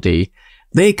found guilty.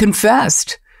 They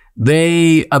confessed.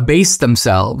 They abased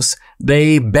themselves.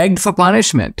 They begged for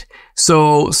punishment.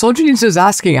 So Solzhenitsyn is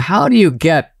asking, how do you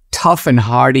get tough and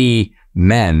hardy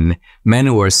men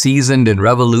who are seasoned in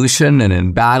revolution and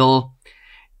in battle,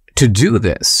 to do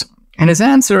this? And his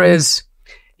answer is,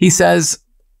 he says,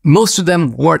 most of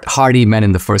them weren't hardy men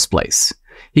in the first place.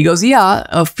 He goes, yeah,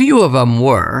 a few of them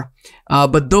were,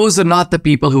 but those are not the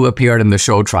people who appeared in the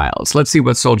show trials. Let's see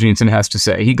what Solzhenitsyn has to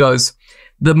say. He goes,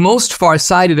 the most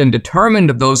farsighted and determined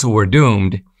of those who were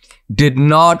doomed did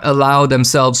not allow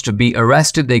themselves to be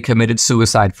arrested. They committed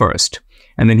suicide first.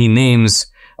 And then he names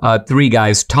three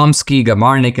guys, Tomsky,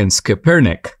 Gamarnik, and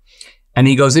Skiernik. And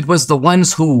he goes, it was the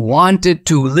ones who wanted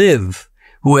to live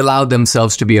who allowed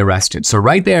themselves to be arrested. So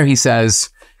right there, he says,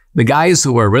 the guys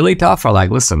who were really tough are like,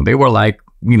 listen, they were like,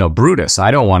 Brutus. I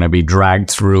don't want to be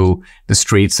dragged through the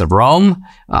streets of Rome.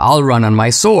 I'll run on my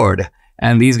sword.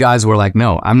 And these guys were like,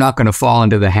 no, I'm not going to fall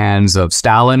into the hands of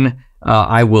Stalin.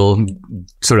 I will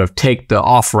sort of take the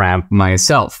off-ramp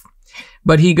myself.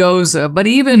 But he goes, but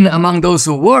even among those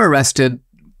who were arrested,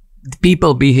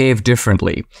 people behave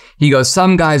differently. He goes,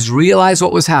 some guys realized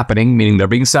what was happening, meaning they're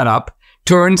being set up,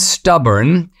 turned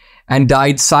stubborn, and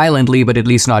died silently, but at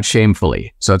least not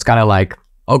shamefully. So it's kind of like,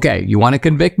 okay, you want to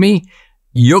convict me?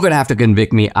 You're going to have to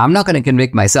convict me. I'm not going to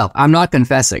convict myself. I'm not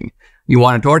confessing. You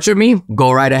want to torture me?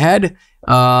 Go right ahead.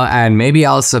 And maybe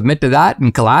I'll submit to that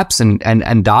and collapse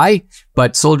and die.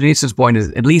 But Solzhenitsyn's point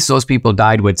is, at least those people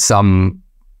died with some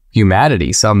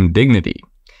humanity, some dignity.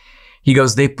 He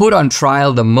goes, they put on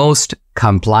trial the most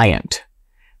compliant,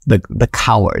 the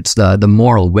cowards, the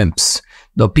moral wimps,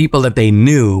 the people that they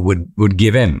knew would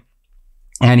give in.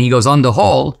 And he goes, on the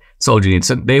whole,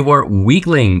 Solzhenitsyn, they were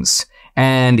weaklings.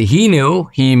 And he knew,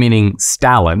 he meaning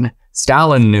Stalin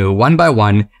knew one by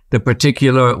one the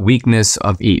particular weakness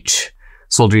of each.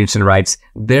 Solzhenitsyn writes,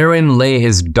 therein lay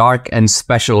his dark and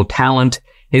special talent,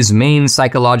 his main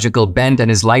psychological bent and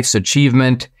his life's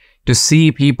achievement, to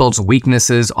see people's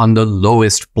weaknesses on the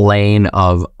lowest plane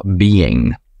of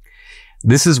being.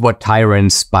 This is what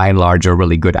tyrants, by and large, are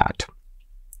really good at.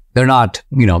 They're not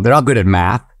good at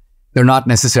math. They're not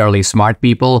necessarily smart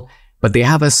people, but they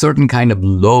have a certain kind of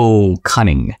low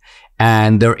cunning,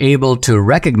 and they're able to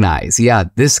recognize, yeah,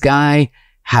 this guy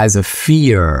has a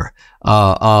fear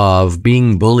of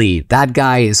being bullied. That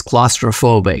guy is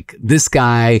claustrophobic. This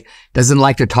guy doesn't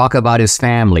like to talk about his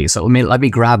family. So let me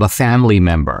grab a family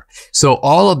member. So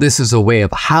all of this is a way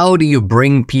of how do you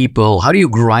bring people, how do you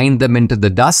grind them into the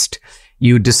dust?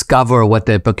 You discover what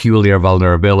their peculiar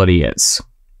vulnerability is.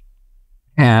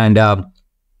 And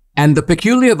the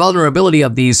peculiar vulnerability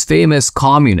of these famous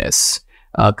communists,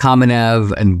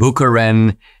 Kamenev and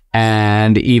Bukharin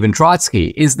and even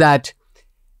Trotsky, is that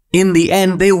in the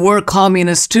end, they were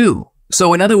communists too.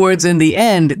 So in other words, in the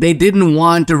end, they didn't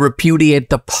want to repudiate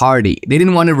the party. They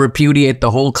didn't want to repudiate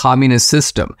the whole communist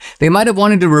system. They might have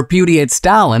wanted to repudiate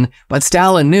Stalin, but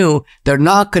Stalin knew they're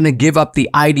not going to give up the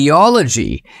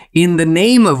ideology in the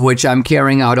name of which I'm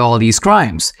carrying out all these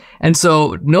crimes. And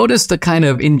so notice the kind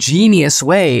of ingenious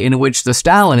way in which the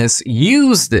Stalinists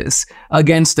use this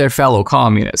against their fellow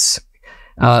communists.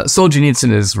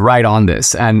 Solzhenitsyn is right on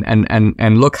this,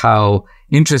 and look how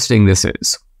interesting this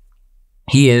is.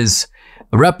 He is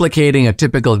replicating a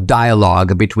typical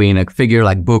dialogue between a figure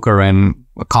like Bukharin,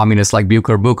 a communist like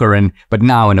Bukharin, but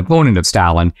now an opponent of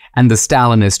Stalin, and the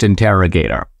Stalinist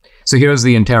interrogator. So here's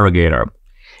the interrogator.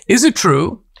 Is it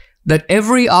true that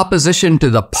every opposition to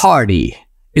the party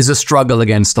is a struggle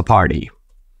against the party?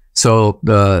 So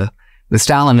the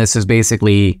Stalinist is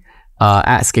basically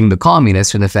asking the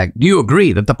communist, in effect, do you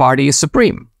agree that the party is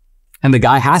supreme? And the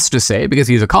guy has to say, because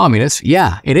he's a communist,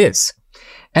 yeah, it is.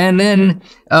 And then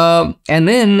the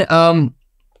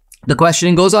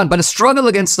questioning goes on. But a struggle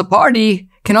against the party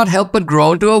cannot help but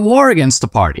grow into a war against the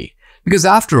party. Because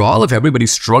after all, if everybody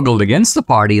struggled against the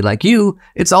party like you,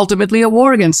 it's ultimately a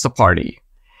war against the party.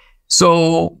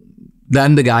 So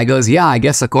then the guy goes, yeah, I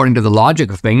guess according to the logic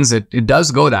of things, it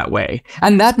does go that way.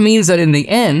 And that means that in the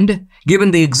end, given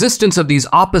the existence of these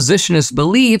oppositionist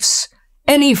beliefs,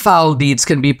 any foul deeds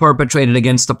can be perpetrated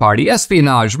against the party.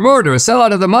 Espionage, murder,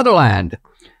 sellout of the motherland.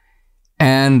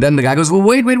 And then the guy goes, well,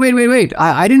 wait.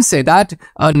 I didn't say that.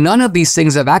 None of these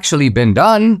things have actually been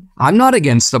done. I'm not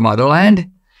against the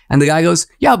motherland. And the guy goes,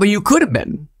 yeah, but you could have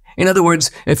been. In other words,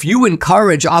 if you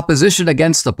encourage opposition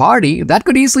against the party, that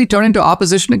could easily turn into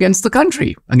opposition against the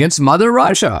country, against Mother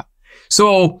Russia.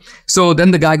 So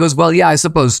then the guy goes, well, yeah, I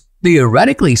suppose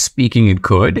theoretically speaking, it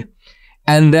could.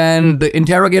 And then the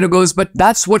interrogator goes, but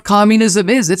that's what communism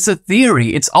is. It's a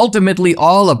theory. It's ultimately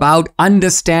all about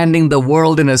understanding the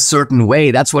world in a certain way.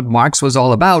 That's what Marx was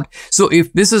all about. So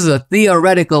if this is a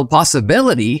theoretical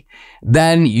possibility,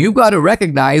 then you've got to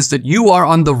recognize that you are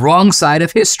on the wrong side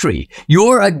of history.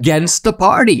 You're against the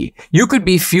party. You could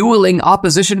be fueling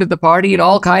opposition to the party in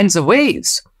all kinds of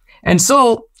ways. And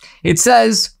so it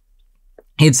says,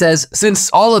 since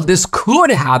all of this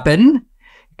could happen,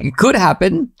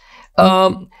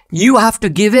 you have to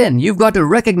give in. You've got to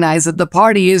recognize that the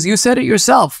party is, you said it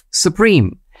yourself,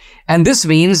 supreme. And this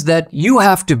means that you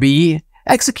have to be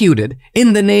executed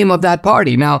in the name of that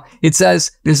party. Now, it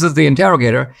says, this is the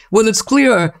interrogator, well, it's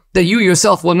clear that you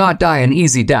yourself will not die an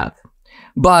easy death.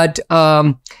 But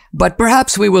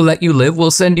perhaps we will let you live.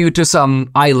 We'll send you to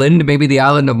some island, maybe the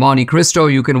island of Monte Cristo.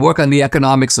 You can work on the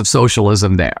economics of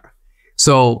socialism there.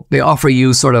 So they offer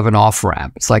you sort of an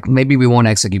off-ramp. It's like, maybe we won't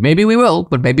execute. Maybe we will,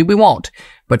 but maybe we won't.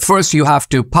 But first you have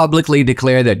to publicly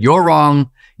declare that you're wrong,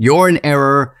 you're in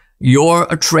error, you're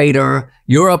a traitor,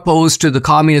 you're opposed to the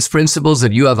communist principles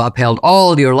that you have upheld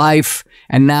all your life.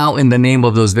 And now in the name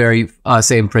of those very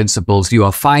same principles, you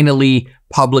are finally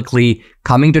publicly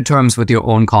coming to terms with your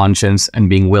own conscience and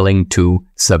being willing to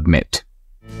submit.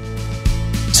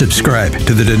 Subscribe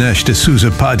to the Dinesh D'Souza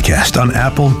podcast on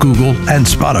Apple, Google, and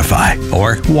Spotify,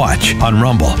 or watch on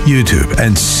Rumble, YouTube,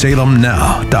 and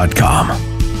SalemNow.com.